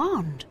your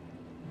command.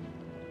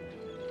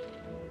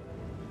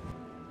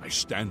 I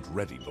stand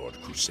ready, Lord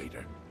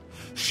Crusader.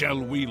 Shall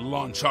we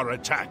launch our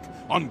attack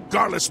on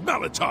Garlus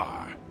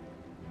Malatar?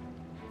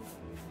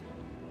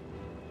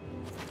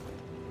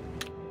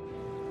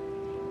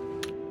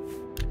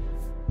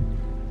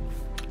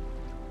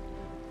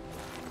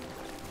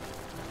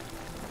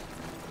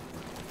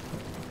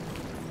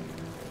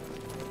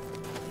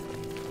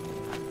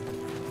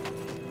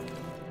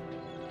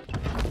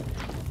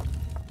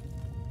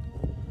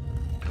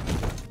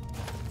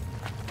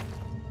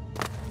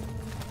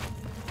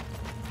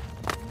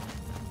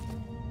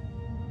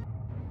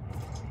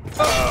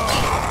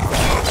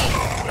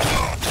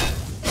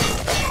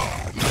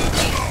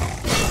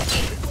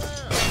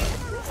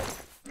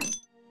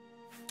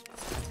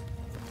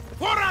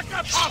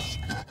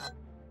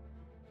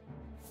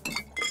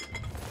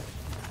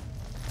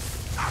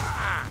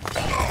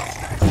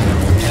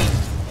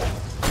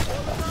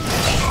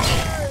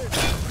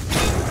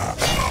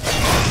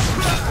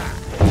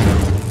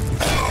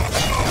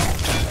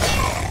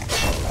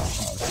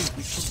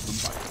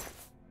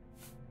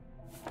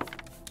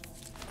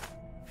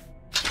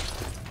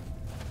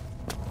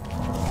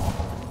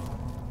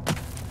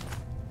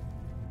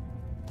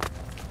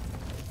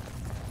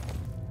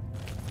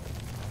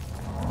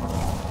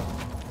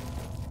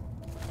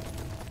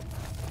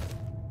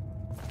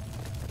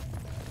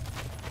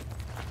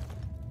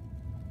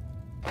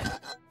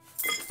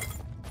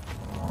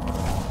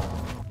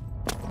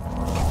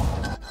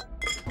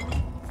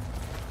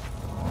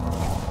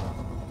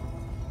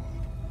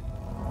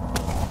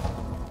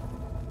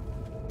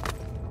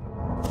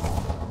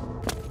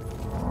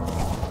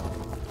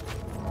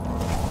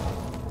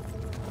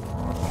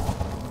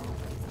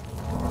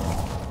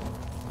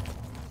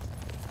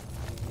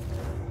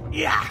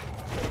 Yeah!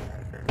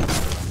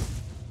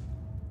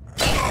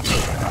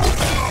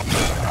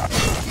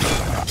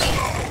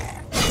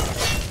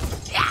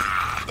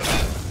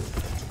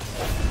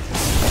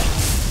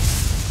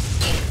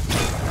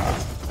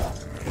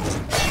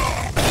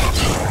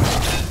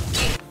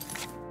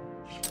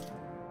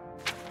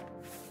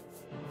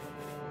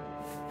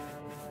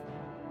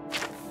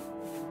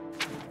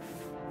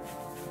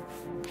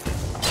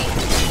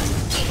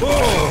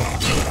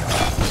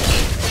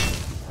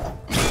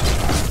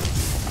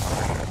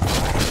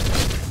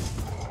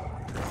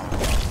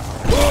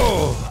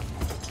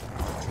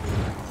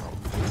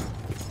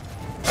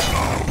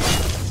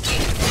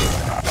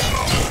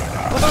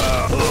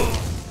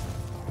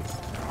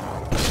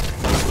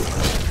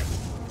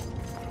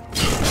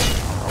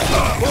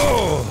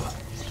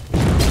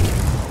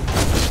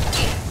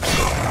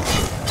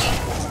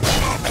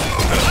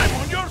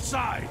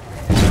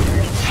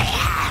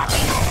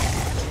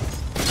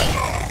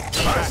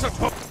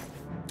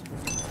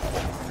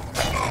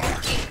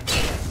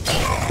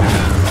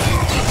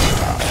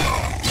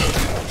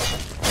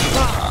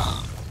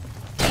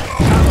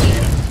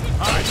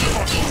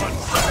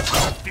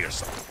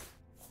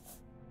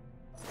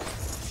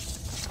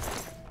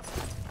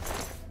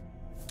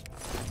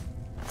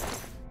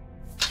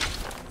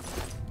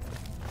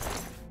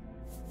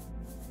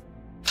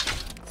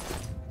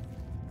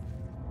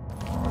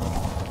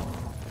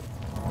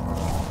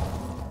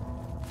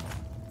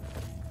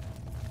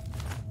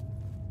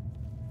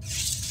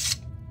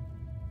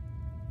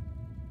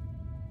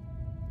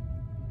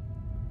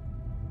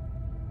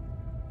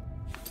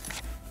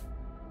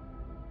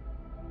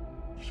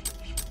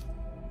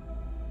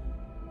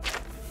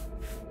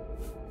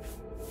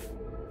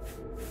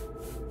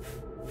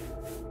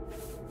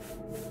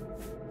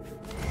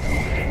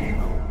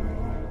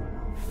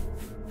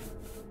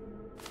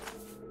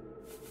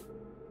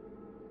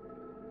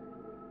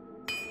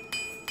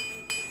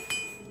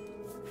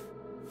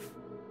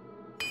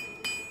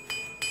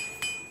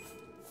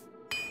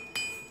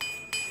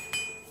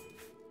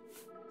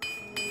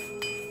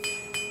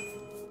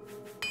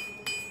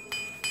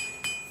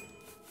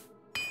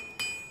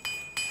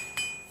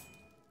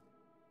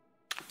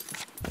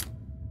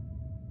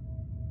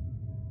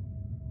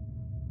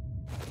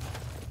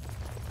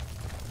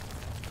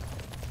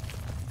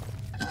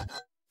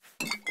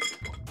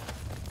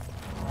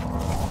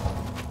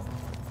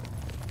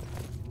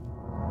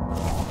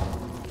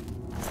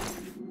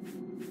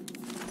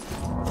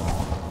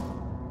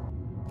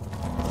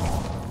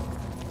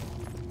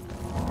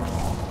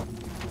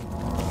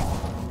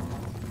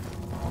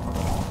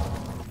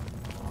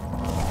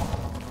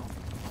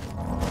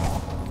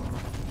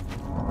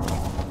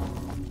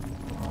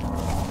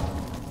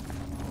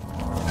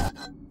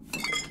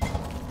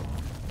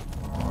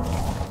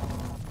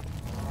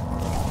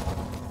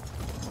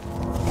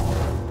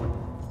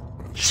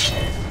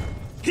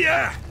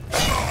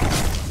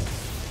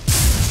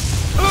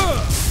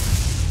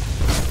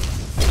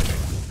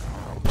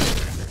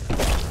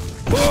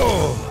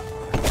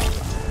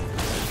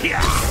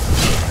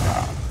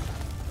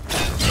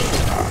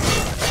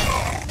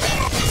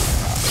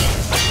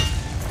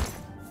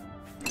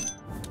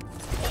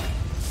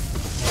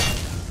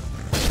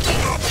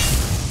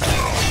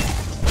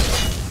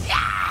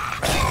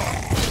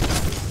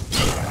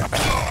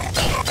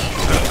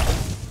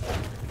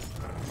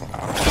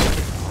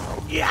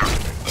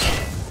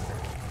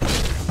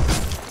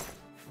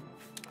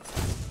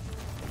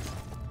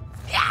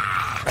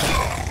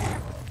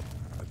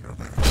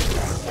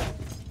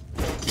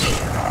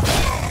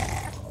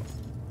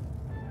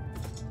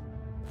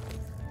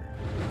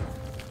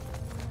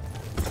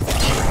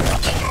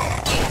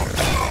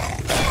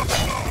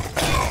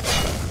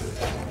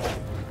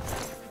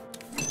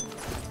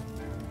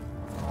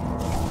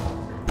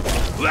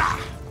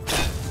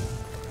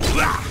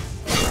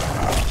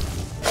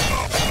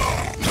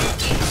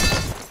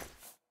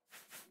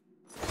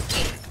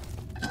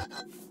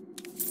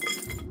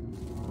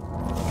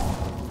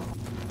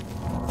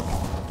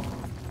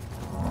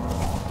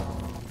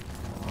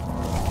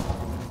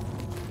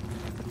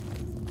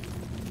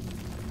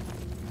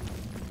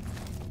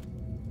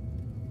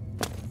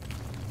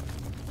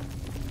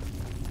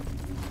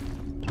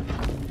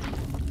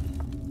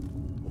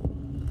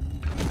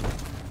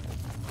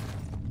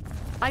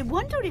 I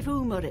wonder if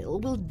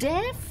Umaril will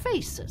dare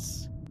face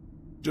us.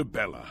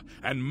 Dibella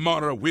and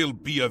Mara will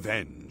be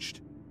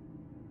avenged.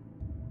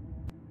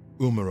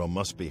 Umaril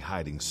must be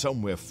hiding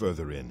somewhere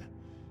further in.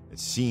 It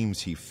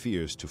seems he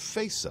fears to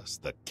face us,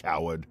 the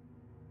coward.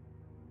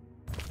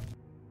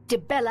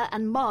 Dibella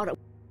and Mara...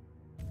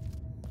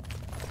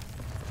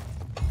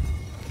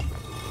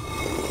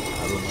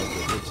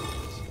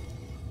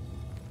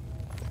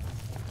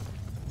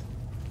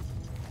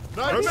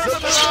 I don't like the looks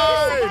of this.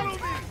 Knights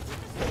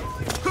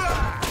of the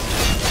Line!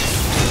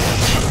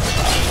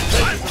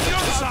 I'm on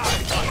your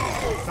side!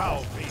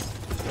 Foul beast!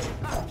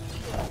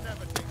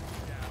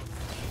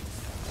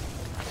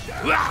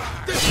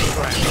 This is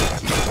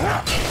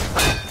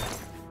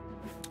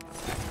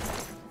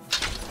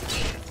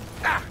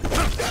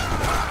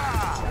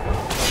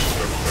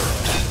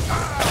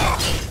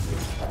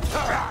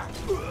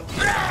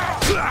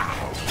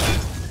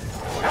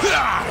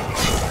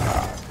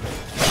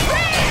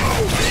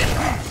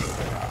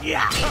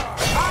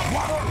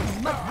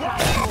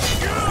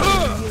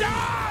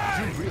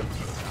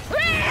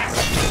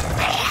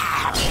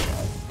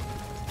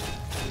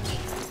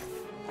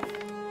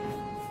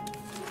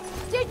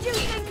Did you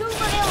think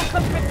Umaril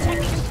could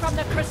protect you from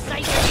the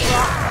Crusaders?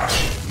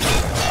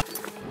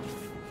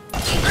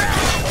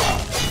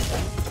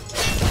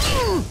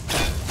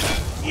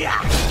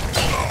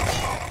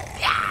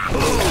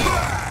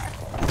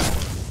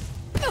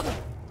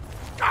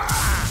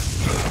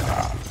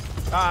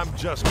 I'm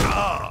just...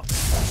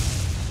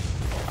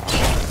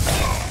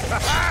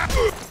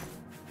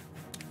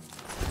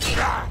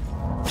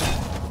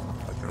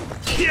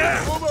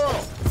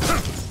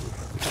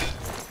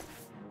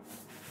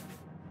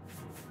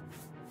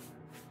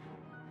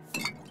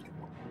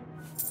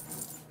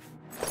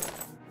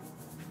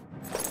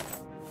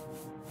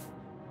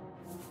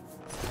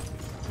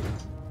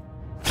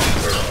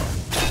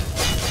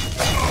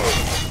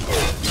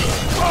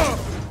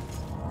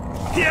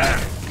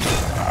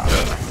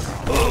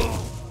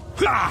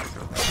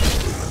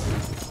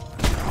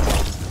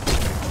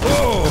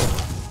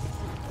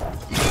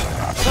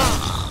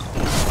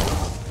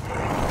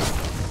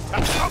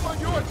 I'm on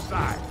your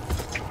side!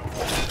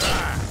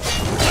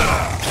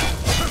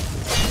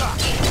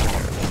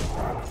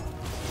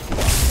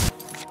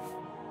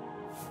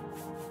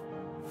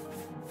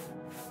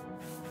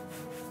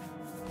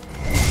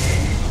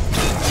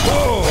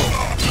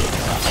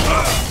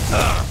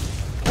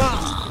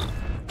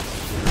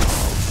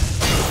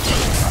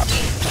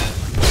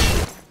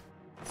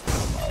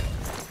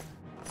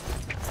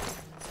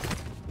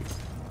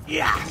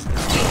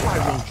 Why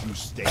won't you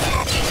stay?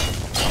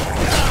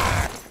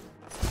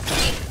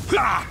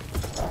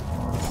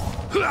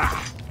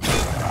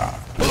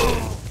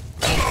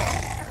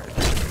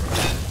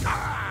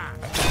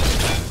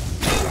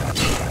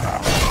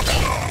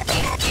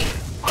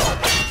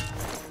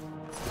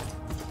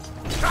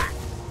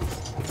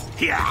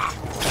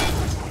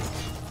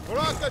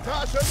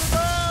 Rakatash of the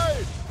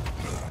night!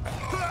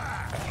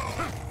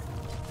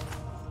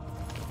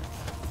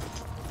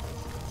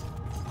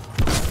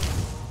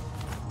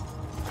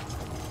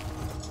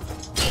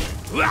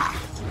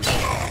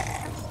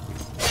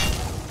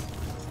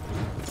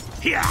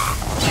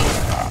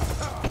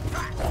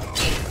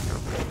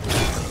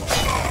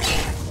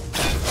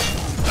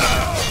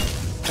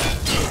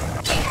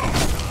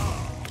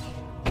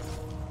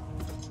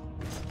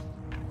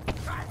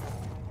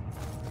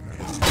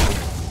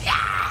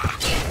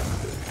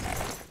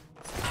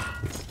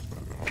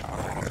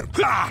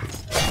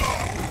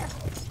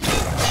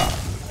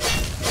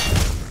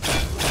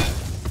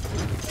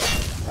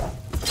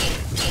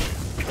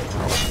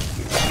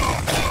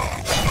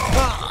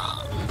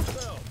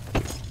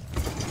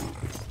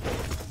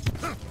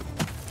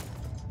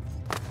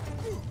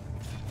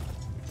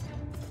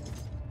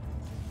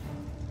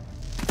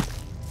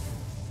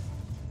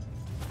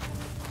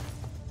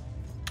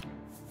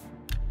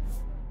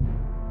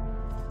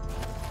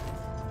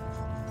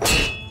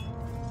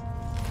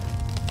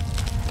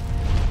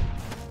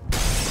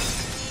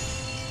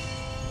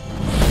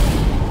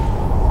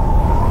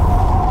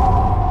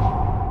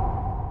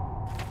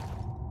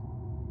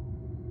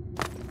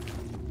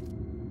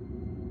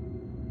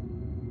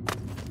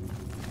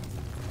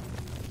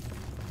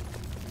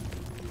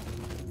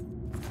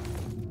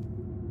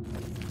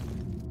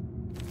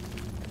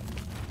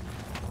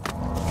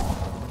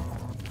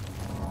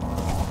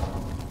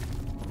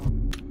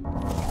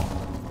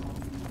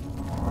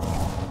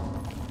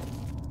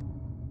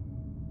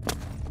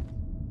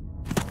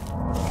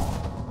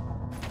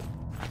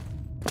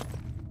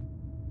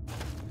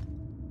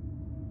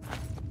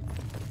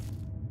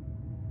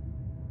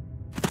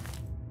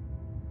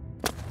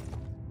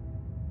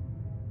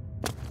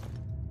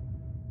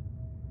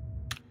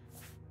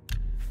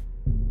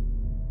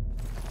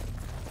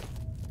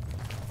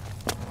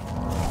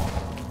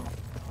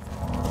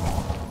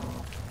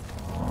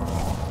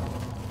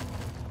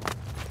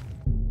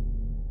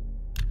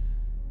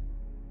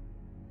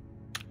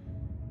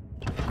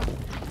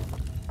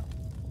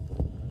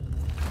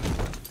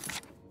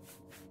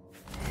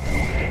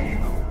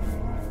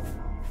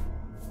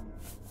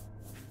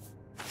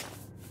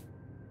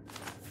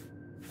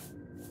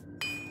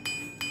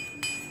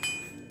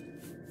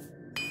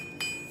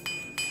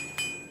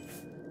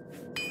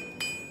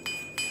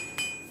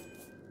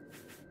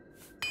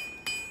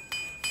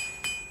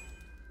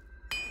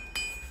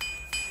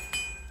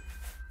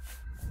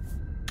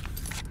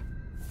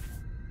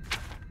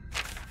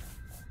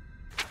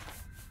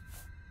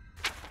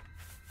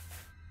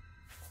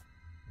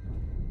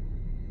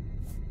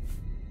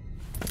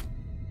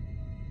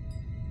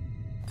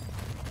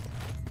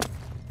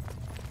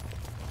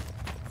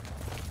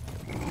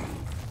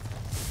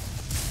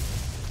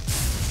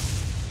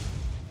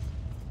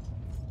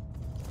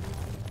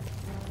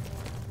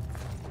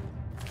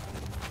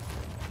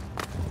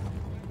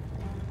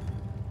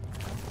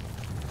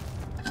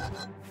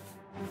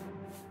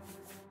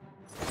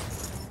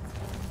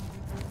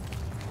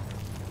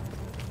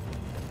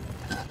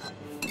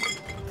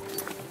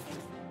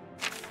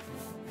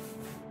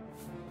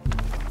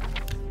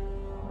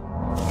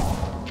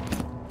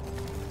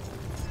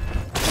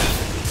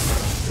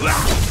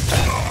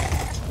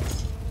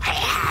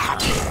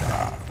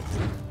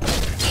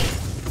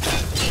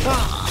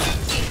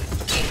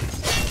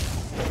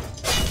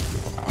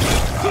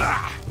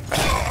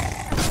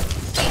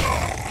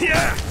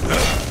 Umaril.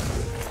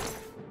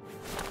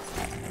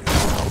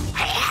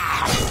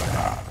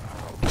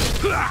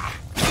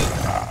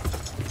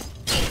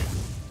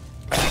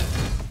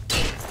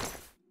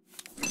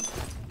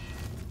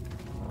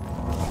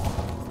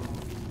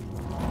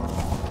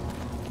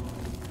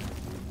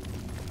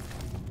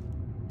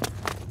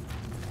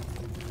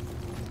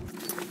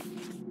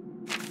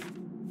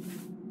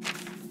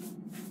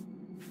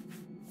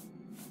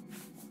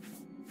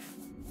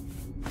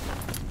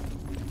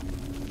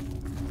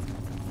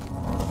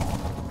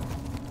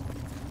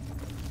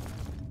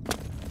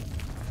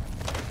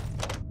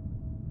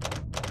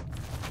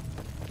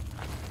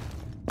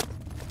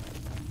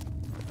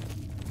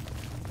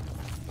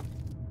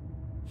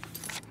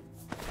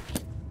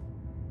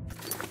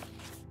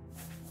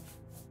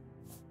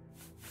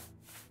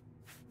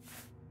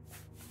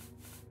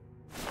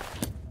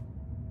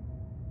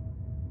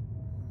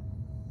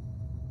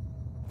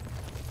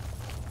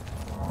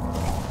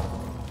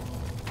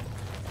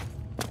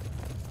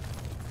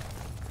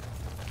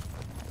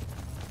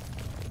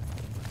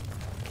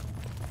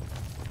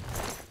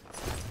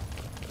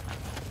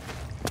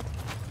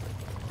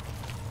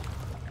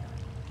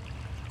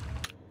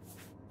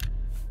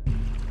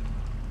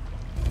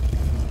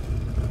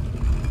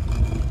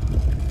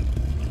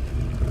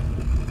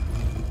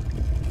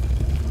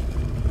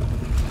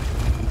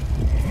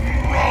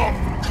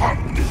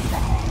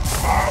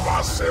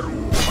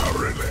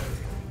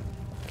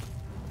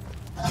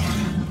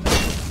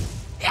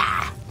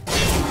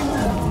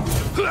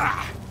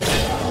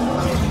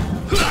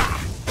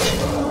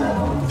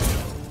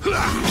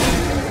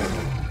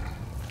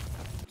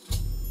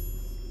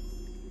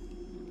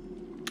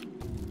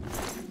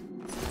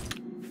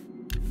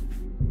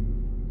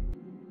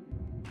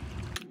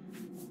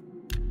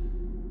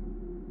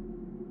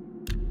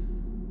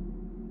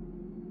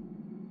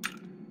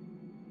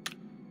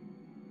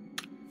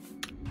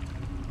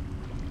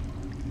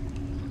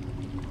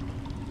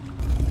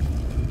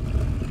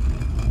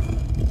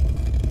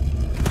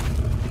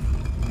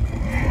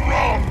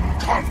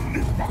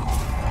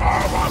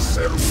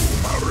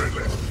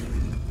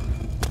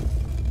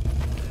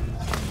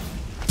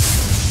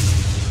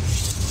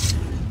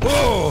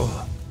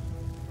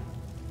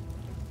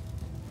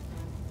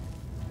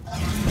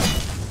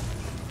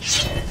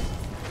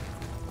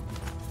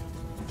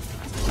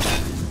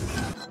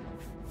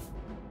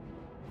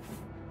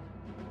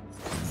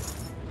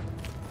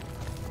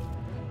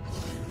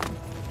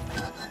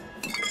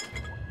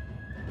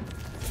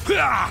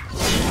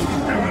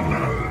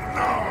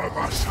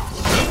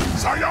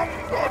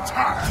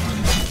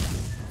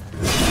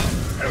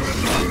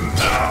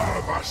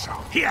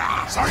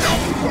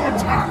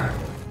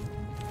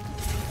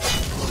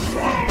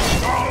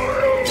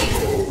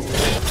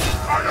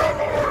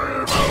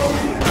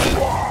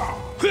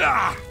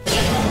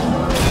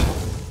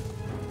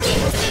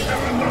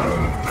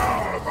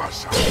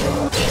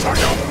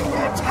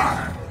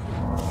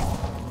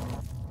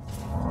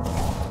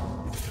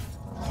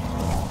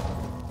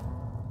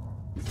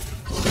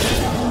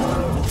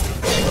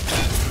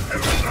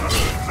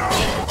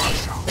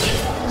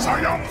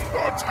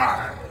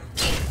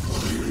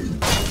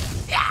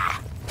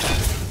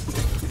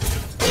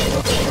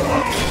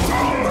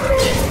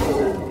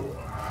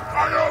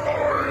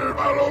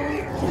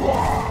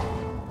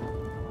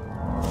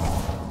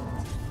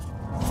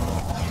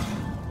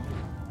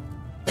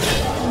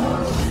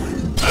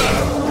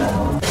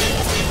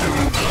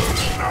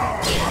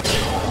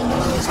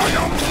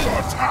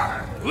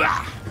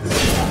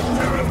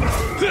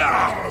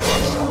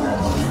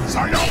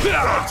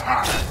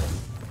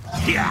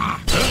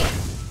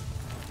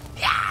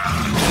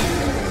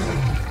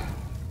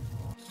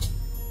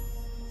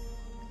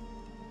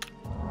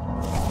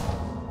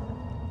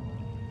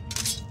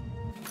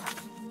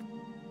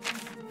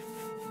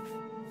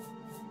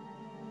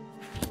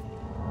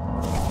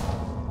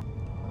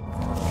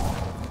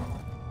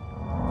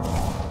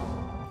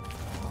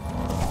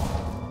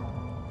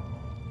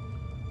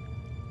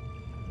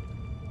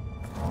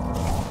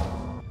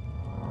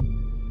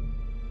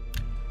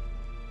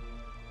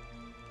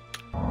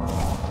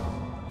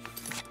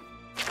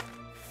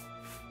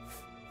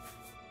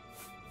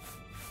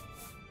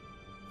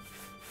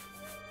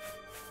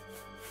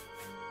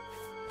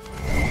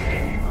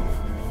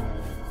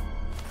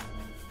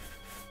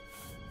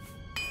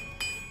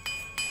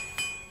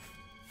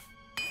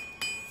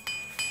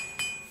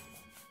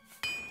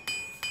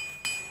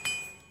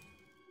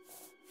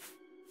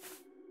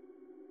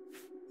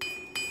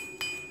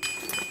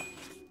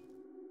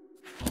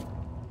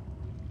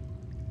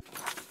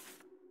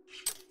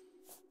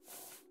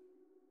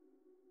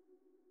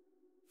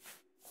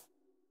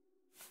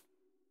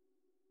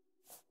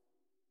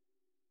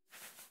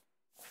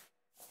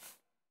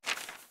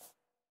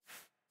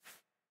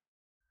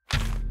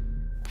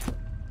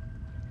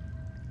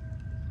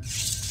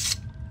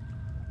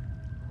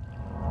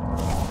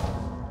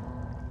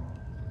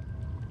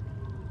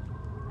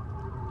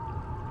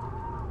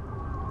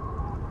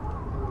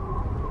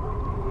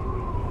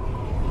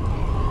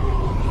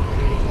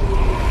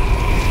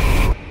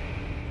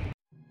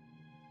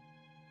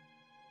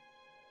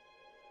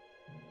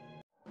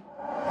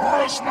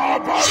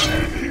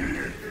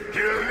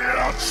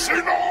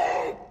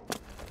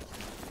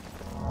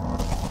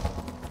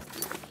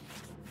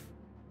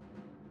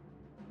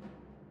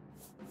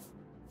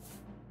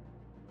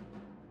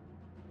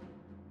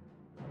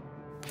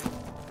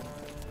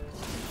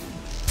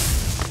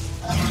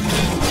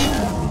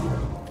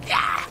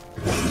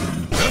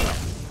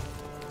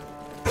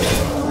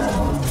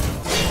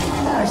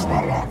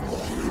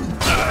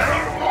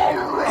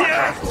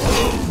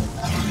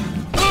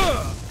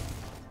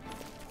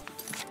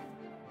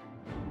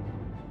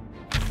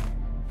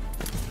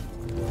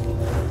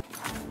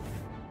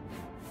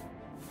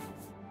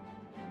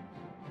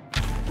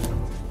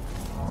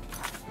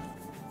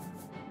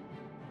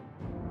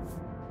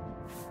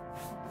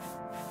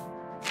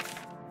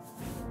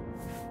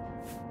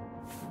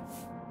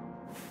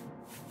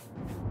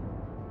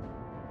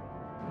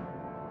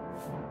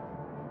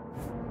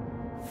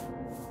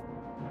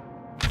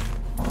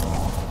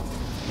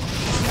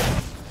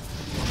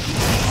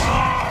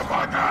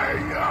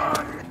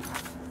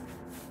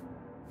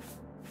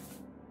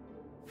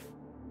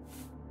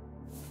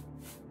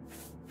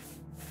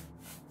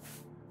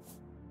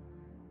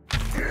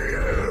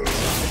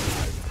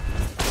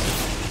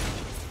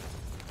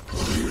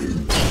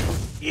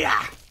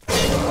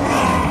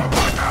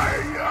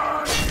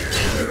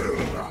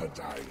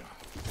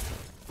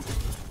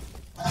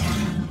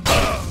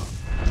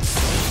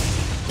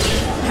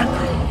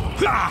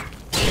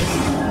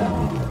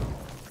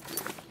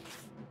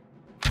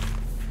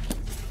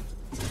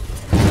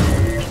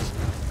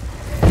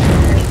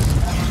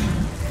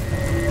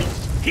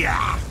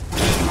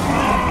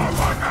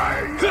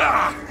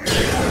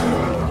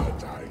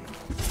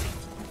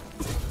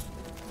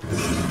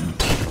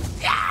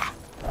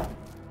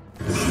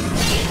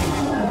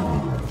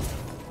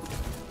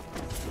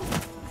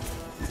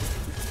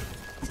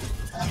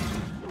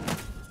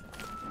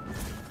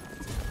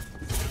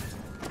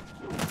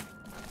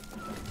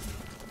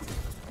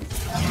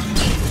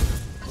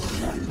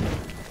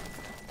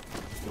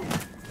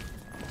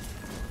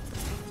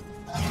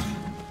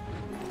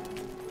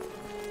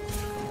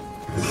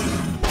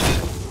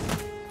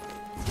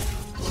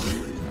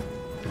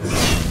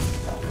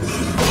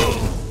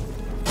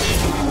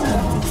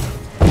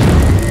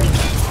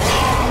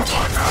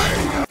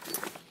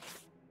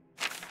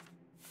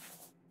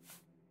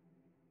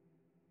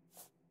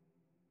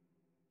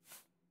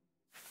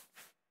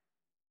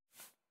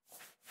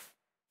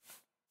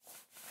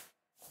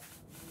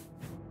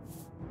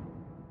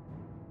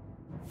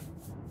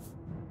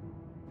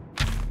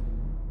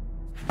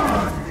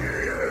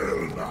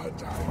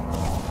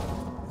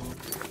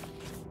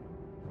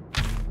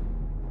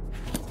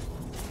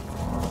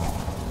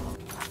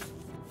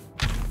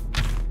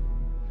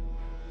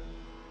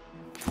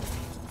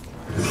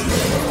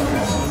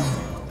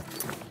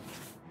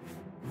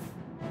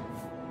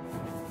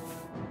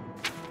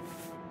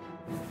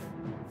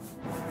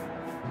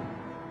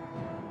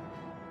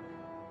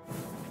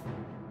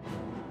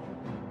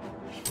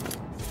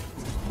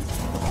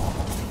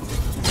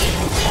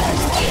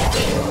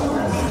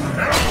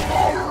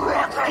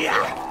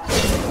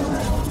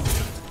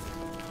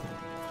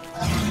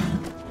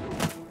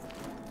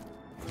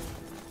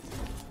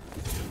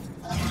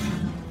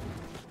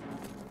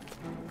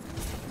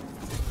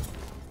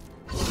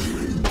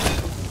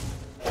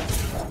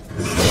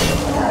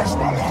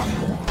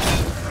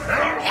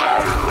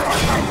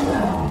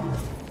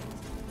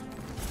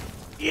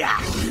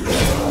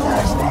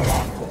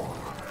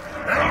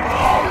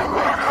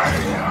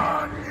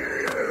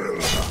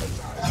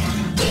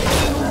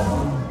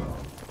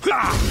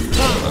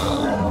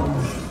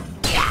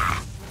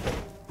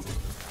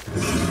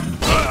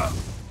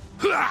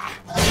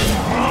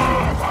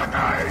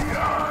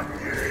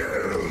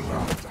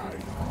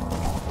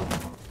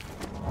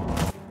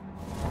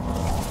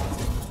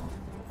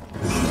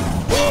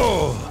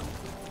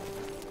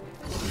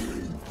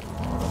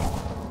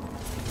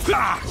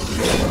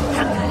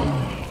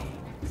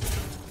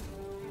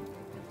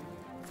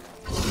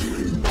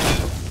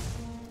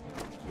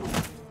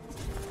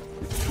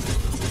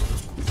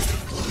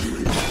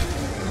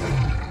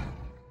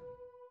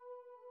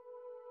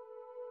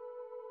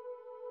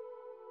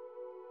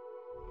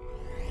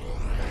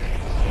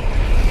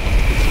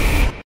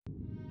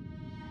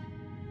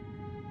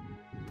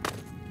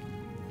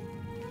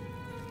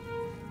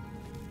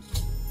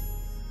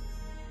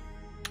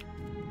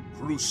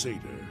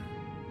 Crusader,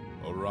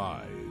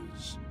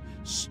 arise,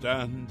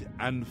 stand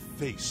and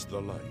face the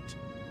light.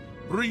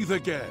 Breathe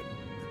again,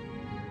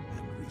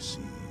 and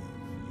receive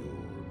your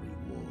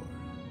reward.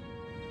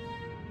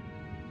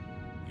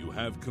 You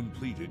have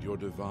completed your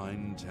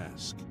divine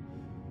task.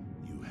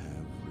 You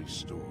have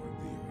restored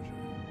the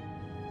Order.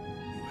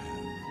 You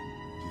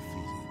have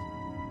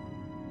defeated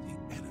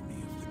the enemy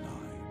of the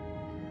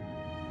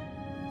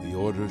Nine. The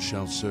Order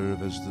shall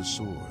serve as the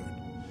sword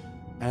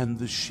and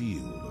the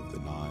shield of the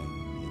Nine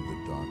in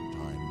the dark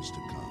times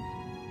to come.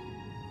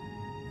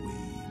 We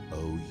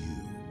owe you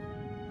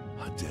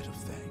a debt of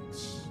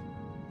thanks.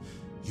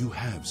 You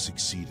have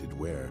succeeded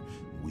where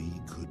we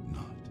could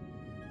not.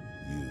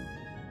 You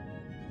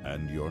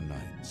and your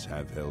knights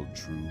have held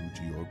true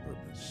to your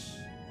purpose.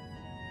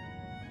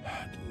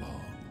 At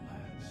long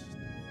last,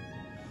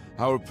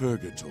 our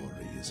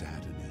purgatory is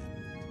at an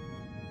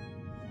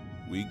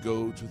end. We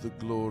go to the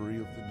glory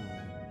of the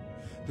Nine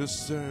to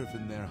serve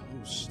in their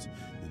host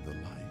in the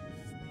life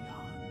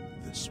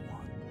beyond this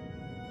one.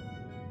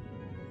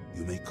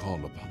 You may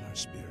call upon our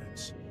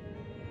spirits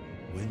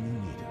when you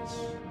need us.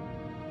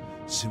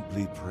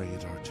 Simply pray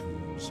at our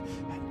tombs,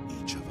 and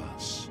each of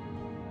us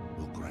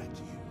will grant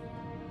you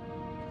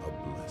a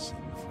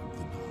blessing from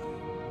the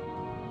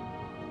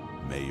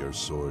Nine. May your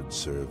sword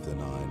serve the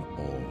Nine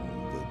all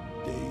the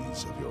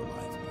days of your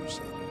life,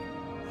 Crusader.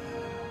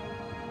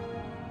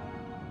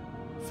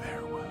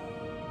 Farewell.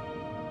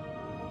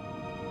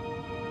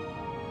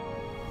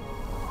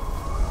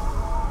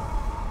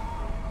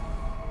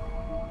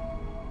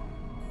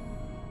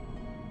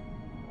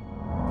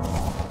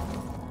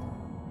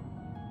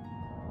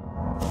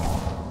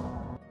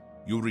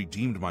 You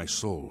redeemed my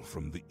soul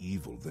from the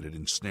evil that had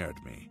ensnared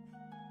me.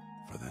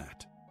 For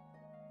that,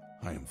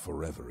 I am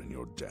forever in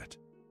your debt.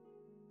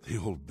 The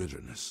old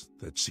bitterness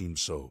that seemed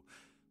so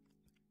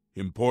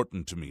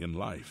important to me in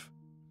life.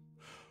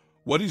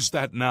 What is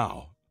that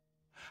now?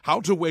 How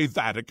to weigh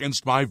that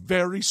against my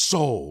very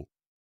soul?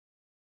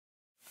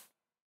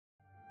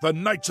 The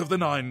Knights of the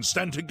Nine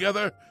stand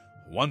together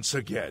once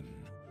again.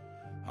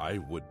 I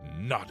would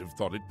not have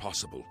thought it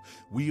possible.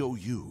 We owe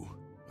you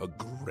a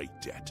great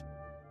debt.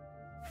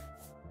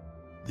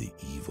 The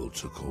evil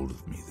took hold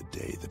of me the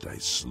day that I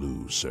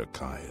slew Sir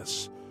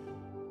Caius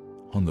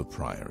on the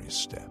Priory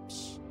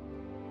steps.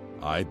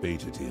 I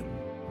baited him,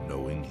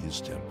 knowing his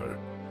temper,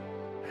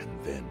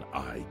 and then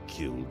I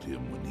killed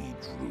him when he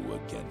drew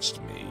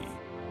against me.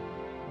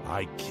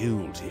 I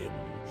killed him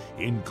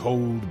in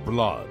cold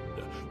blood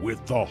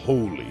with the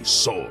holy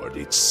sword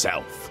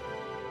itself.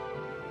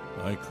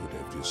 I could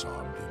have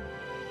disarmed him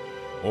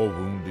or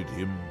wounded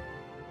him,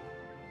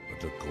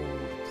 but a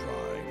cold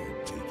pride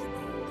had taken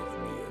hold of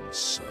me, and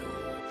so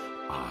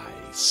I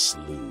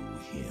slew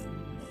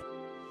him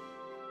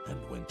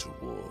and went to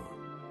war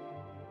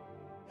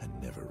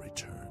and never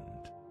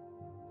returned.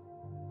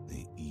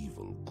 The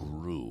evil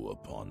grew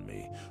upon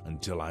me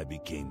until I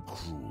became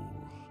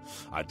cruel,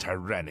 a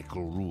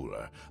tyrannical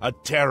ruler, a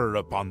terror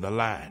upon the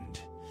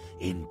land.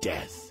 In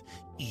death,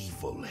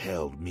 evil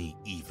held me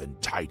even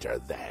tighter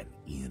than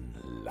in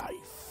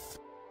life.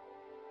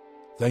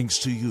 Thanks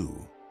to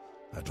you,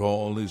 that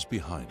all is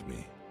behind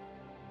me.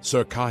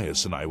 Sir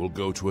Caius and I will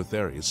go to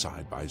Etheria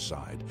side by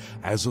side,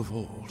 as of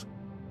old.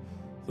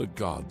 The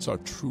gods are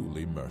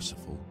truly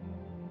merciful.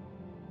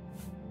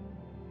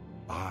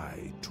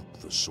 I took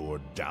the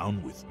sword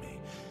down with me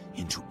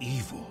into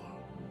evil.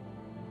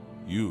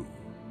 You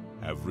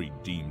have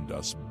redeemed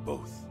us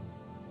both.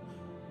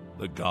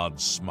 The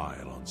gods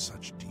smile on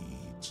such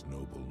deeds,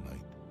 noble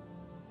knight.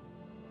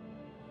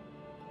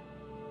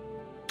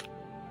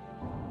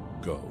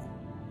 Go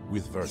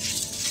with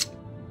virtue.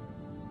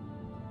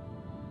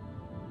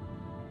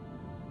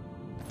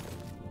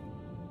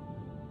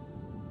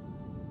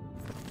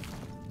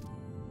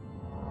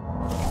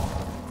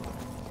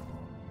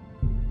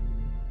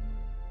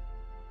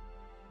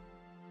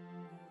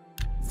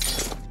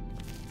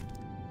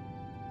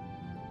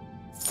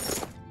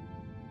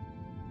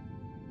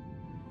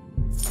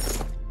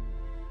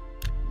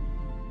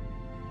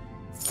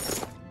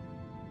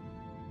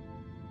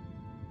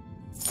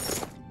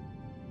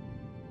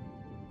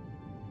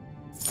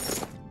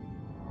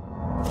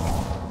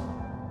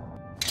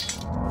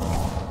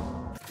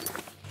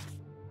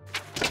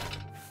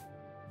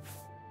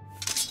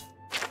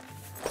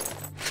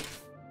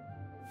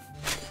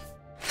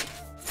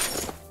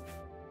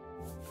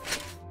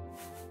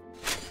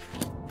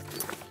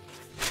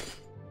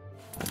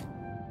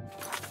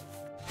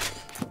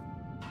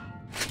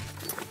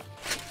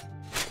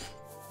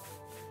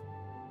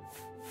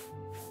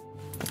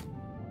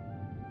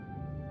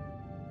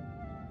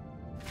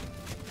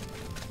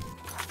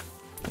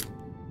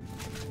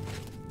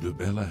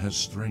 Dubella has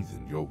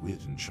strengthened your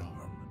wit and charm.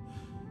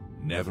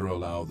 Never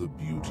allow the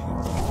beauty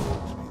of the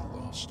world to be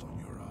lost on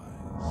your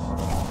eyes.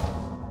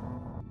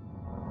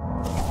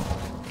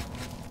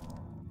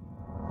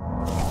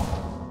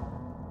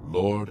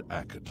 Lord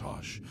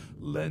Akatosh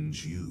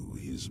lends you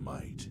his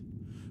might.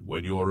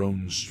 When your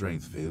own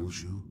strength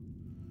fails you,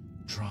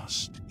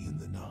 trust in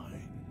the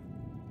Nine.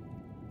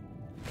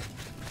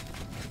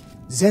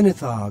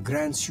 Zenithar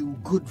grants you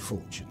good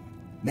fortune.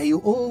 May you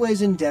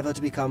always endeavor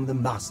to become the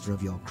master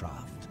of your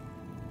craft.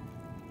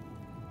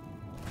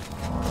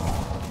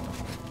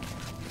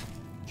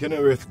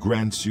 Kinnereth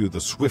grants you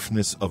the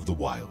swiftness of the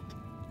wild.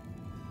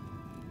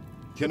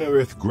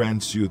 Kinnereth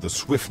grants you the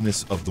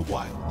swiftness of the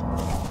wild.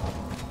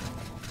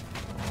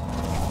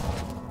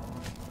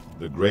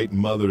 The Great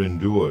Mother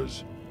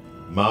endures.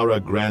 Mara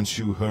grants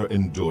you her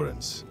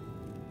endurance.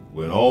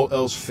 When all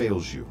else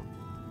fails you,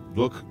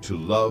 look to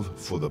love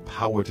for the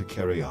power to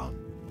carry on.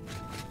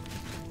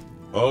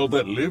 All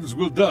that lives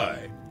will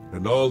die,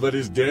 and all that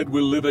is dead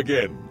will live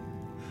again.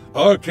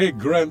 Arche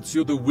grants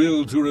you the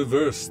will to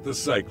reverse the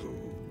cycle.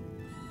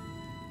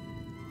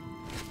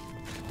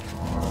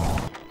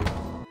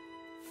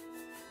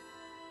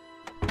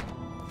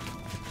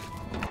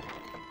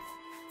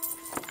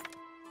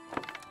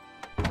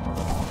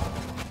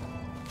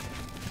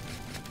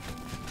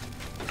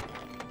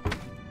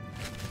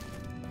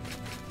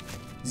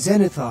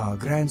 Zenithar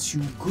grants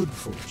you good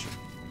fortune.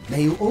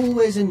 May you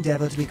always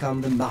endeavor to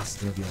become the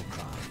master of your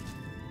craft.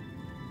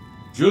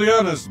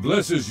 Julianus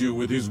blesses you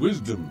with his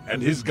wisdom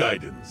and his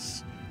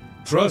guidance.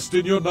 Trust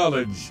in your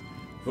knowledge,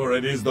 for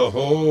it is the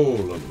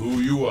whole of who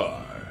you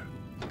are.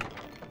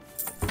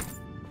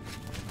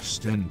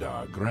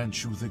 Stendarr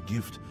grants you the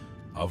gift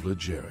of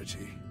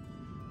legerity.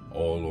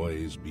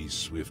 Always be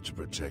swift to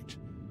protect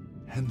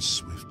and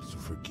swift to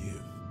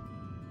forgive.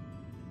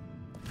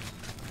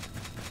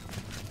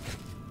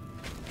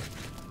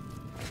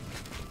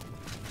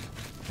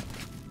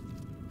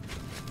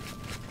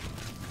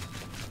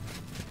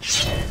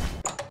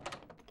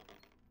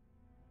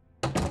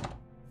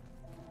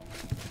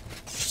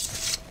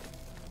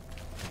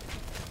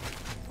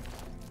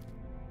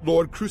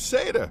 Lord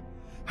Crusader,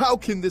 how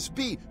can this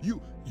be?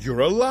 You're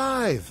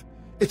alive!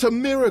 It's a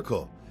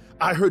miracle!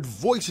 I heard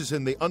voices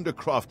in the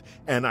Undercroft,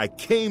 and I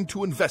came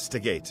to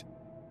investigate.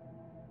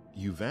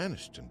 You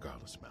vanished in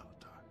Garlus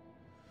Malatar.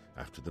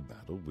 After the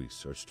battle, we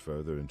searched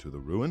further into the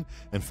ruin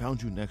and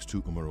found you next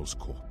to Umaril's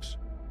corpse.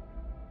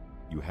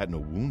 You had no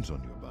wounds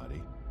on your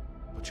body,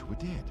 but you were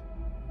dead.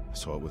 I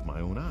saw it with my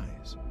own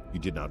eyes. You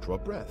did not draw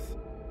breath.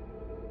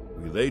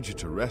 We laid you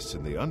to rest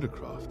in the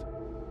Undercroft.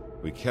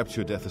 We kept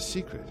your death a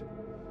secret.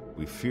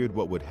 We feared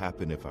what would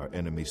happen if our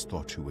enemies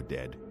thought you were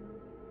dead.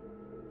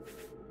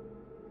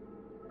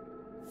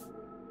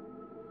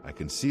 I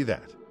can see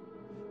that.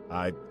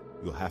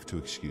 You'll have to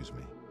excuse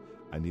me.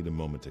 I need a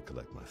moment to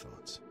collect my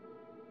thoughts.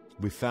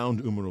 We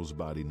found Umaril's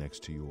body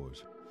next to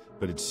yours,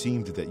 but it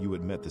seemed that you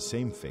had met the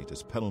same fate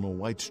as Pellinor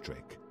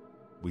Whitestrake.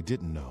 We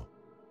didn't know.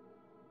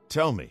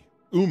 Tell me,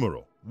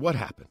 Umaril, what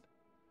happened?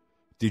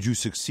 Did you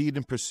succeed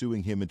in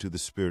pursuing him into the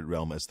spirit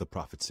realm as the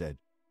prophet said?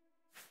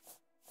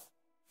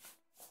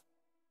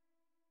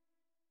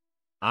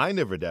 I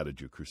never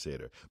doubted you,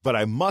 Crusader, but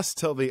I must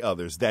tell the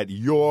others that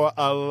you're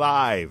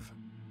alive.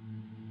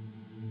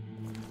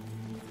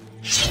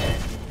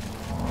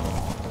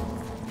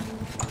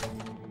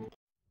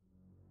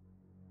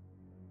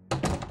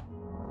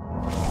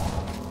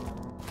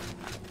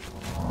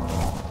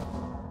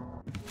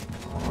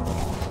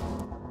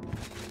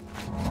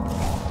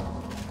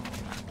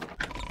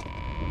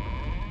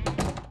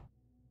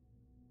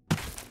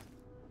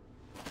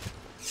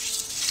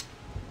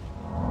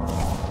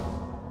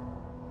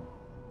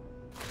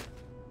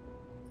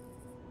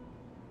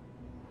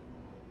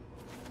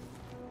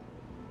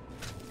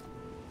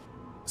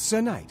 Sir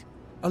Knight,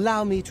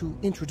 allow me to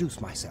introduce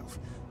myself.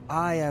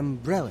 I am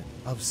Brelin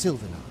of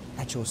Silvenar,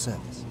 at your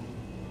service.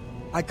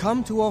 I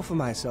come to offer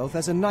myself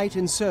as a knight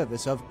in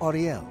service of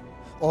Auriel,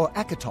 or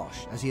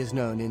Akatosh, as he is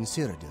known in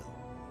Cyrodiil.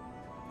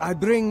 I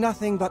bring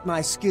nothing but my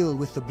skill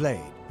with the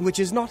blade, which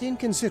is not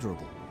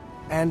inconsiderable,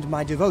 and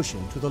my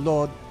devotion to the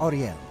Lord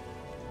Auriel.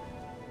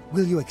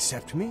 Will you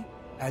accept me,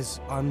 as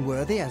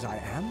unworthy as I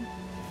am?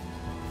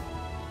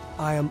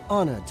 I am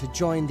honored to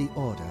join the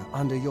Order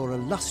under your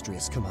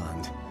illustrious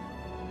command.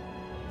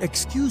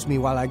 Excuse me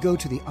while I go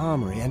to the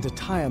armory and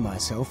attire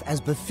myself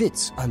as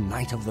befits a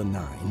Knight of the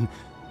Nine.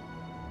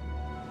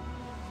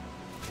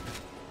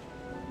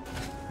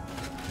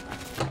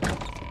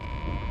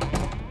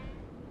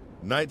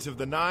 Knights of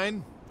the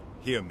Nine,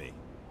 hear me.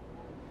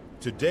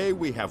 Today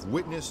we have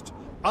witnessed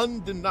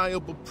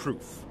undeniable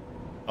proof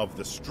of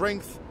the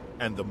strength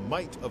and the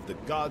might of the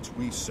gods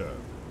we serve.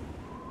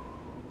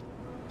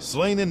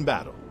 Slain in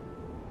battle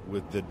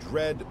with the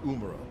dread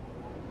Umaril,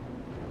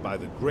 by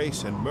the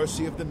grace and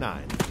mercy of the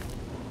Nine,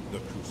 the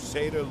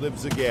Crusader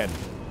lives again.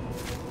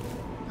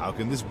 How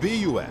can this be,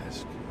 you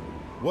ask?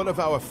 What of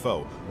our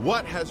foe?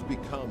 What has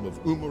become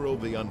of Umaril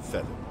the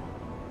Unfeathered?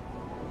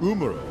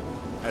 Umaril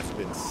has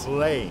been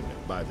slain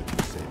by the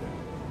Crusader.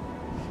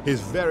 His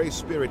very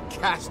spirit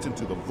cast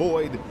into the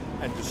void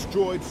and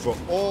destroyed for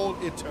all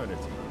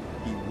eternity.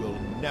 He will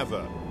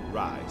never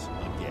rise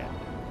again.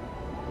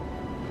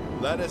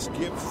 Let us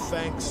give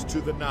thanks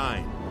to the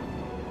Nine.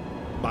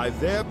 By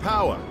their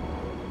power,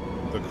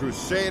 the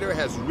Crusader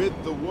has rid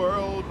the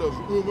world of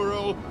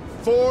Umaril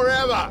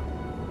forever!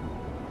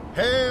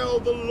 Hail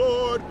the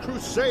Lord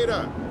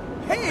Crusader!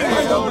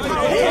 Hail the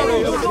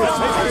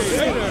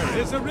Crusader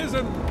is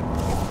arisen!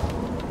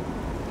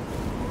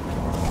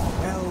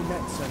 Well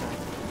met, Sir Knight.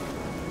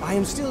 I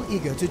am still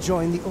eager to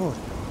join the Order.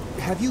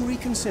 Have you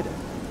reconsidered?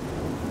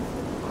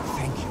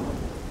 Thank you.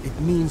 It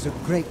means a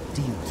great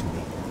deal to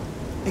me.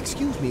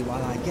 Excuse me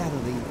while I gather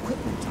the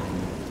equipment I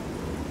need.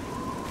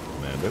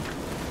 Commander?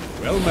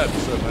 Well met,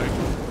 Sir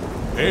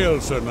Knight.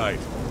 Hail, Sir Knight.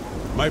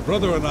 My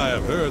brother and I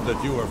have heard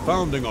that you are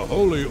founding a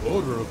holy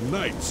order of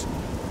knights,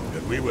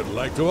 and we would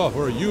like to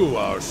offer you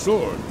our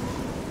sword.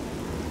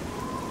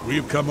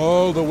 We've come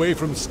all the way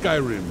from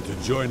Skyrim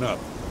to join up.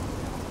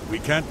 We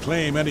can't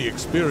claim any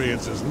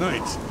experience as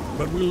knights,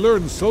 but we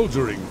learned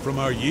soldiering from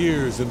our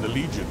years in the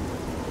Legion.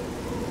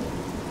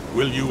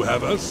 Will you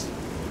have us?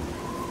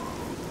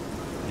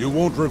 You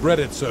won't regret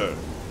it, sir.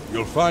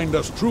 You'll find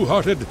us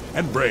true-hearted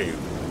and brave.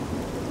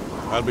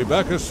 I'll be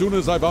back as soon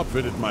as I've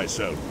outfitted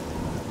myself.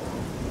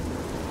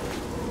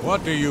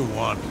 What do you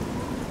want?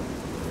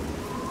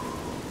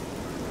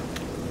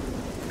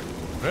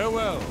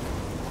 Farewell.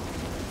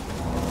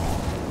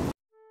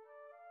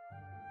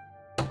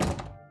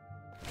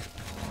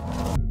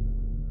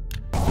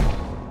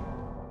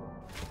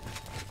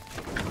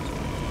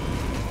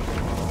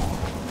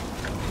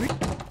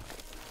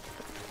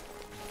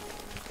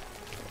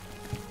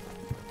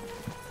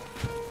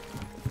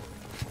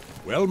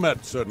 Well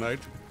met, Sir Knight.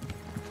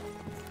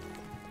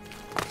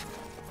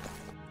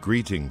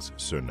 Greetings,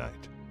 Sir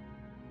Knight.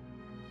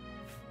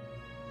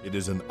 It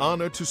is an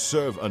honor to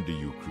serve under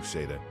you,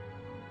 Crusader.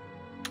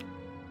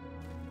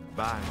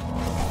 Bye.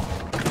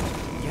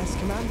 Yes,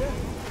 Commander?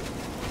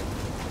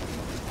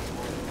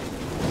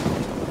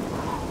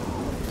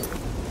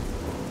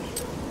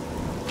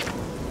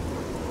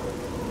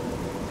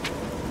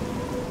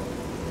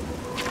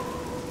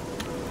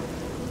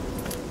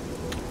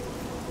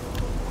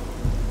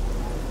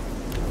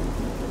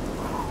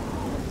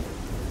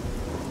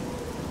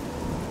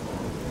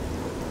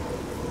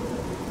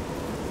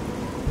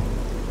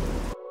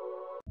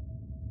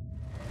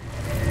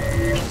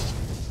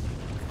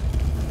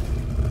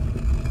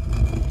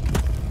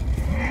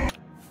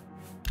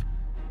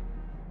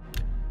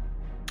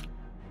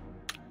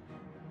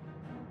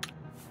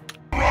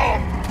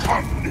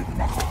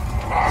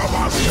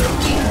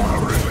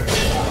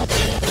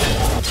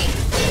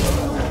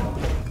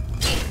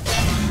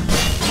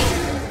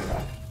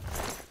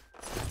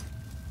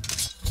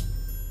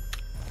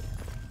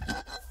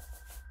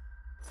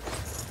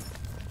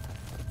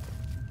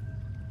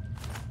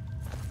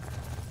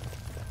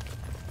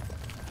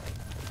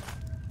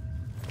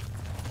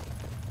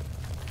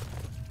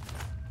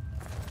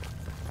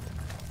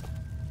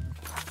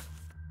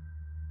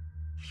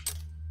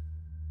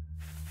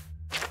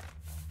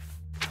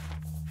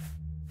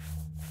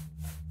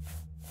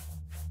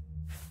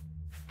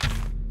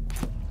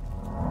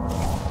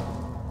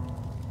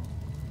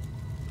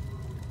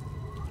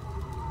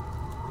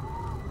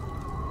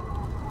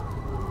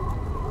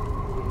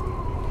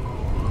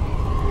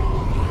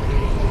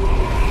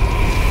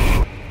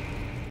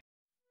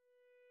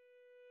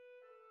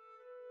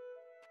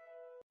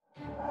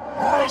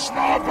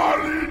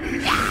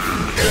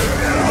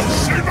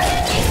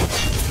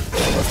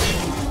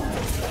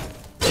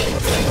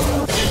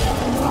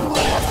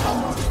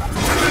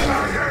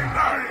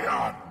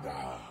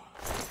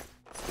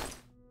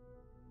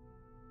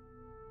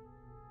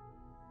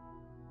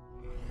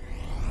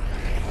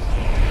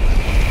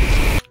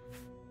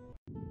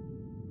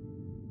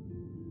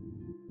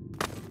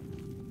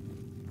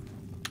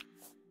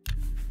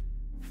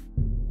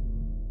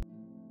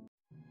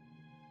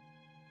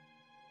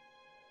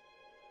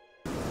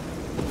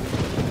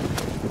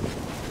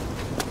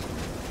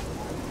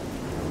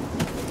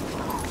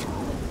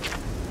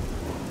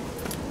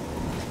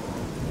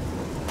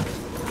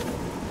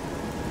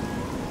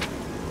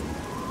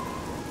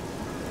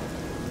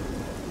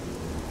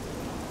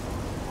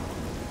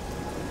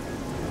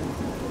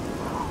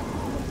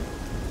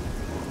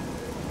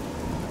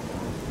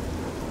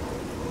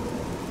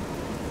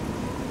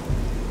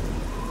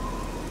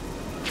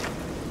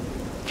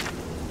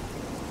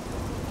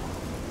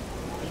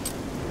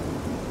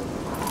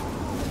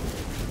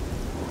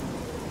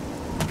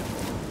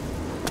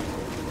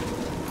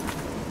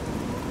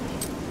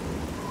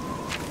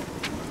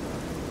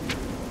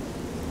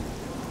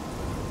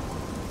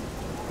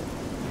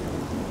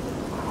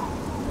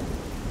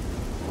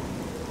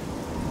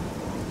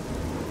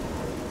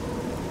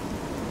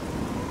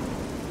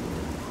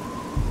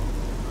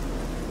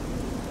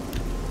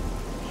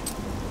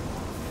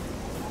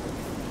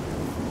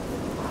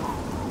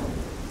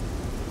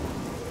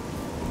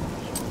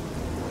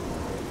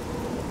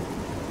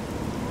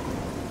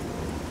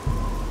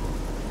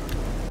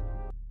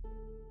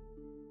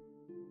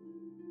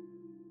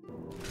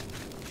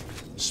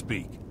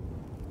 Speak.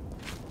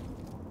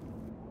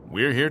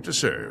 We're here to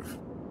serve.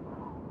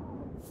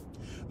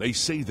 They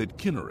say that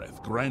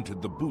Kinnereth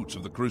granted the boots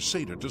of the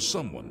Crusader to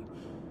someone.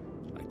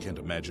 I can't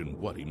imagine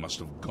what he must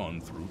have gone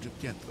through to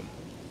get them.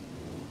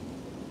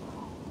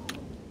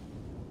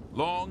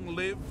 Long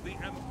live the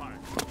Empire!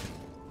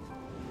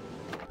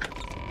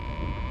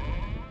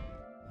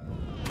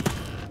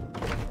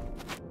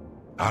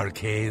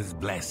 Arkay's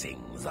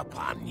blessings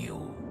upon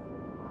you.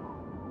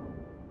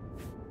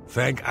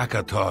 Thank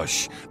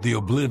Akatosh, the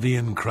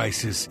Oblivion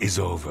crisis is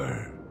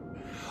over.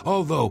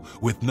 Although,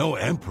 with no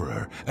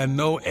emperor and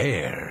no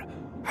heir,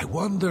 I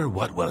wonder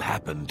what will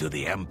happen to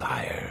the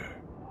Empire.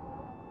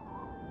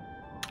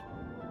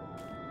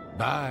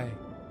 Bye.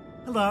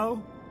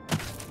 Hello.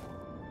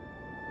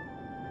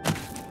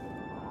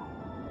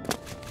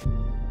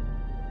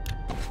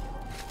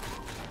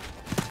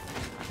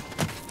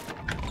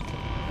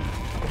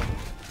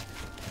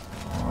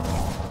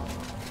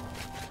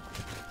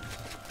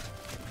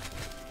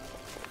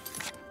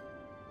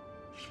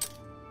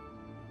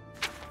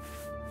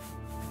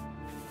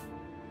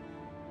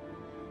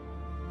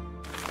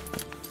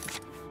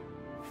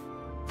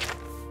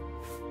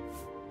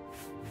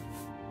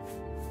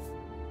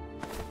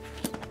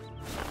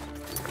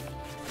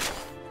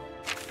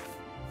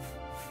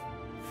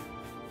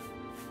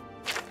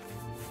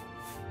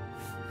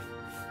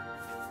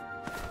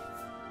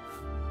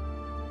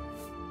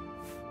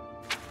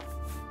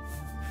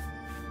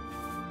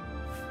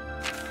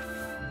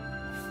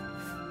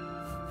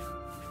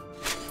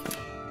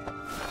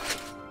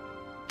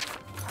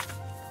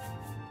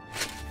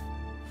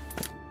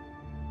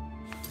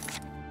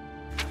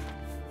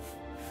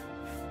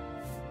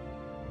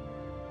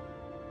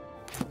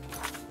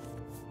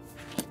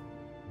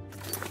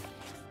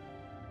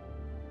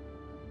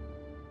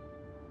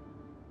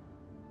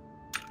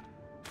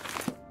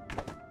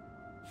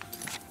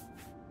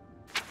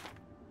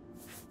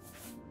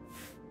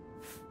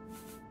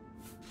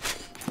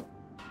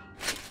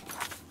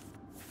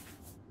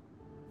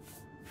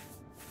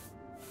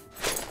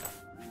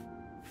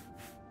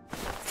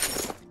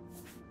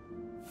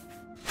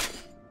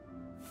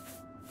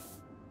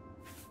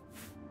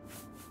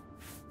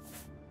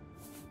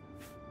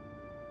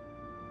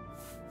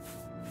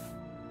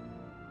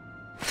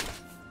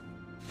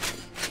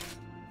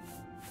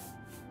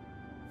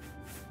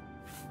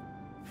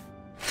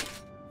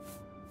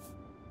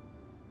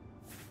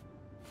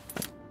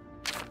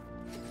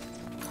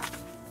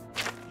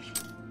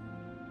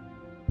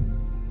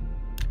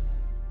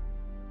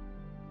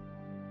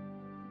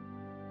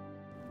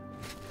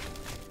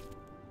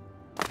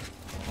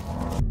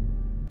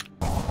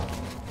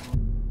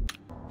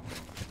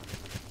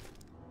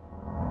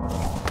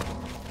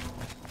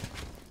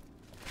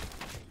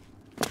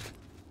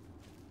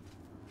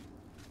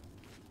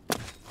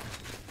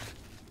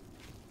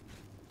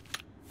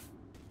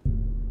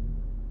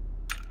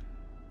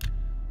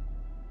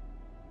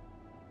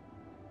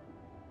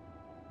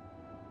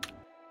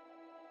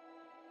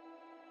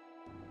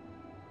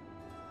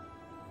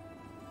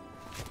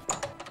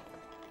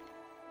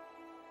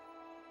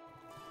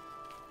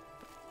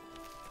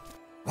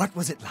 What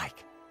was it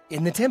like?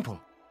 In the temple?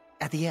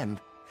 At the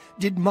end?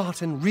 Did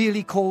Martin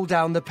really call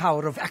down the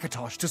power of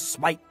Akatosh to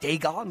smite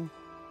Dagon?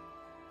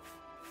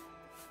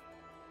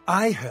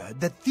 I heard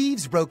that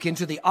thieves broke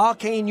into the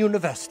Arcane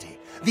University,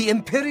 the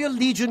Imperial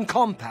Legion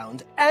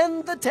compound,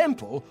 and the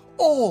temple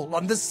all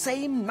on the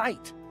same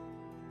night.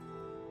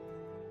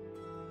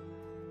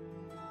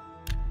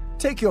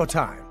 Take your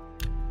time.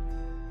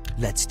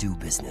 Let's do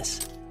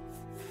business.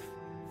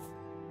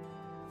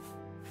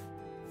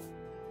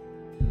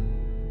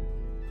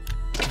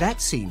 That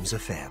seems a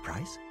fair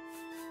price.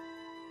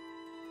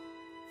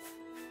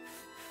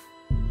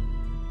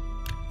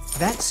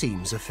 That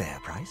seems a fair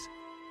price.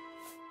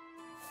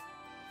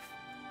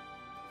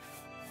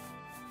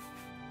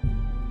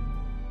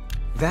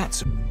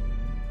 That's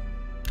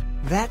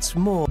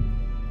more.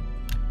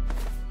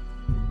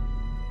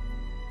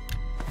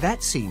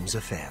 That seems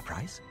a fair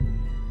price.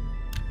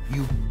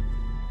 You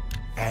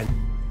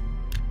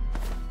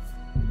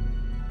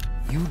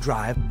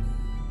drive.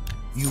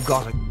 You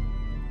got a.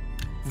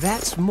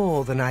 That's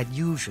more than I'd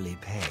usually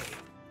pay.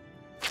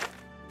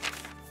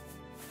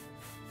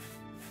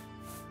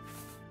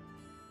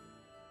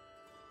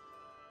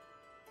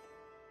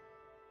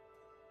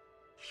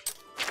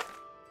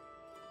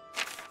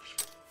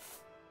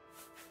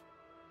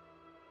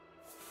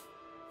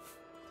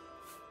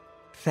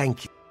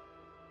 Thank you.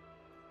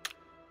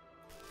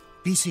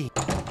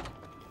 BC.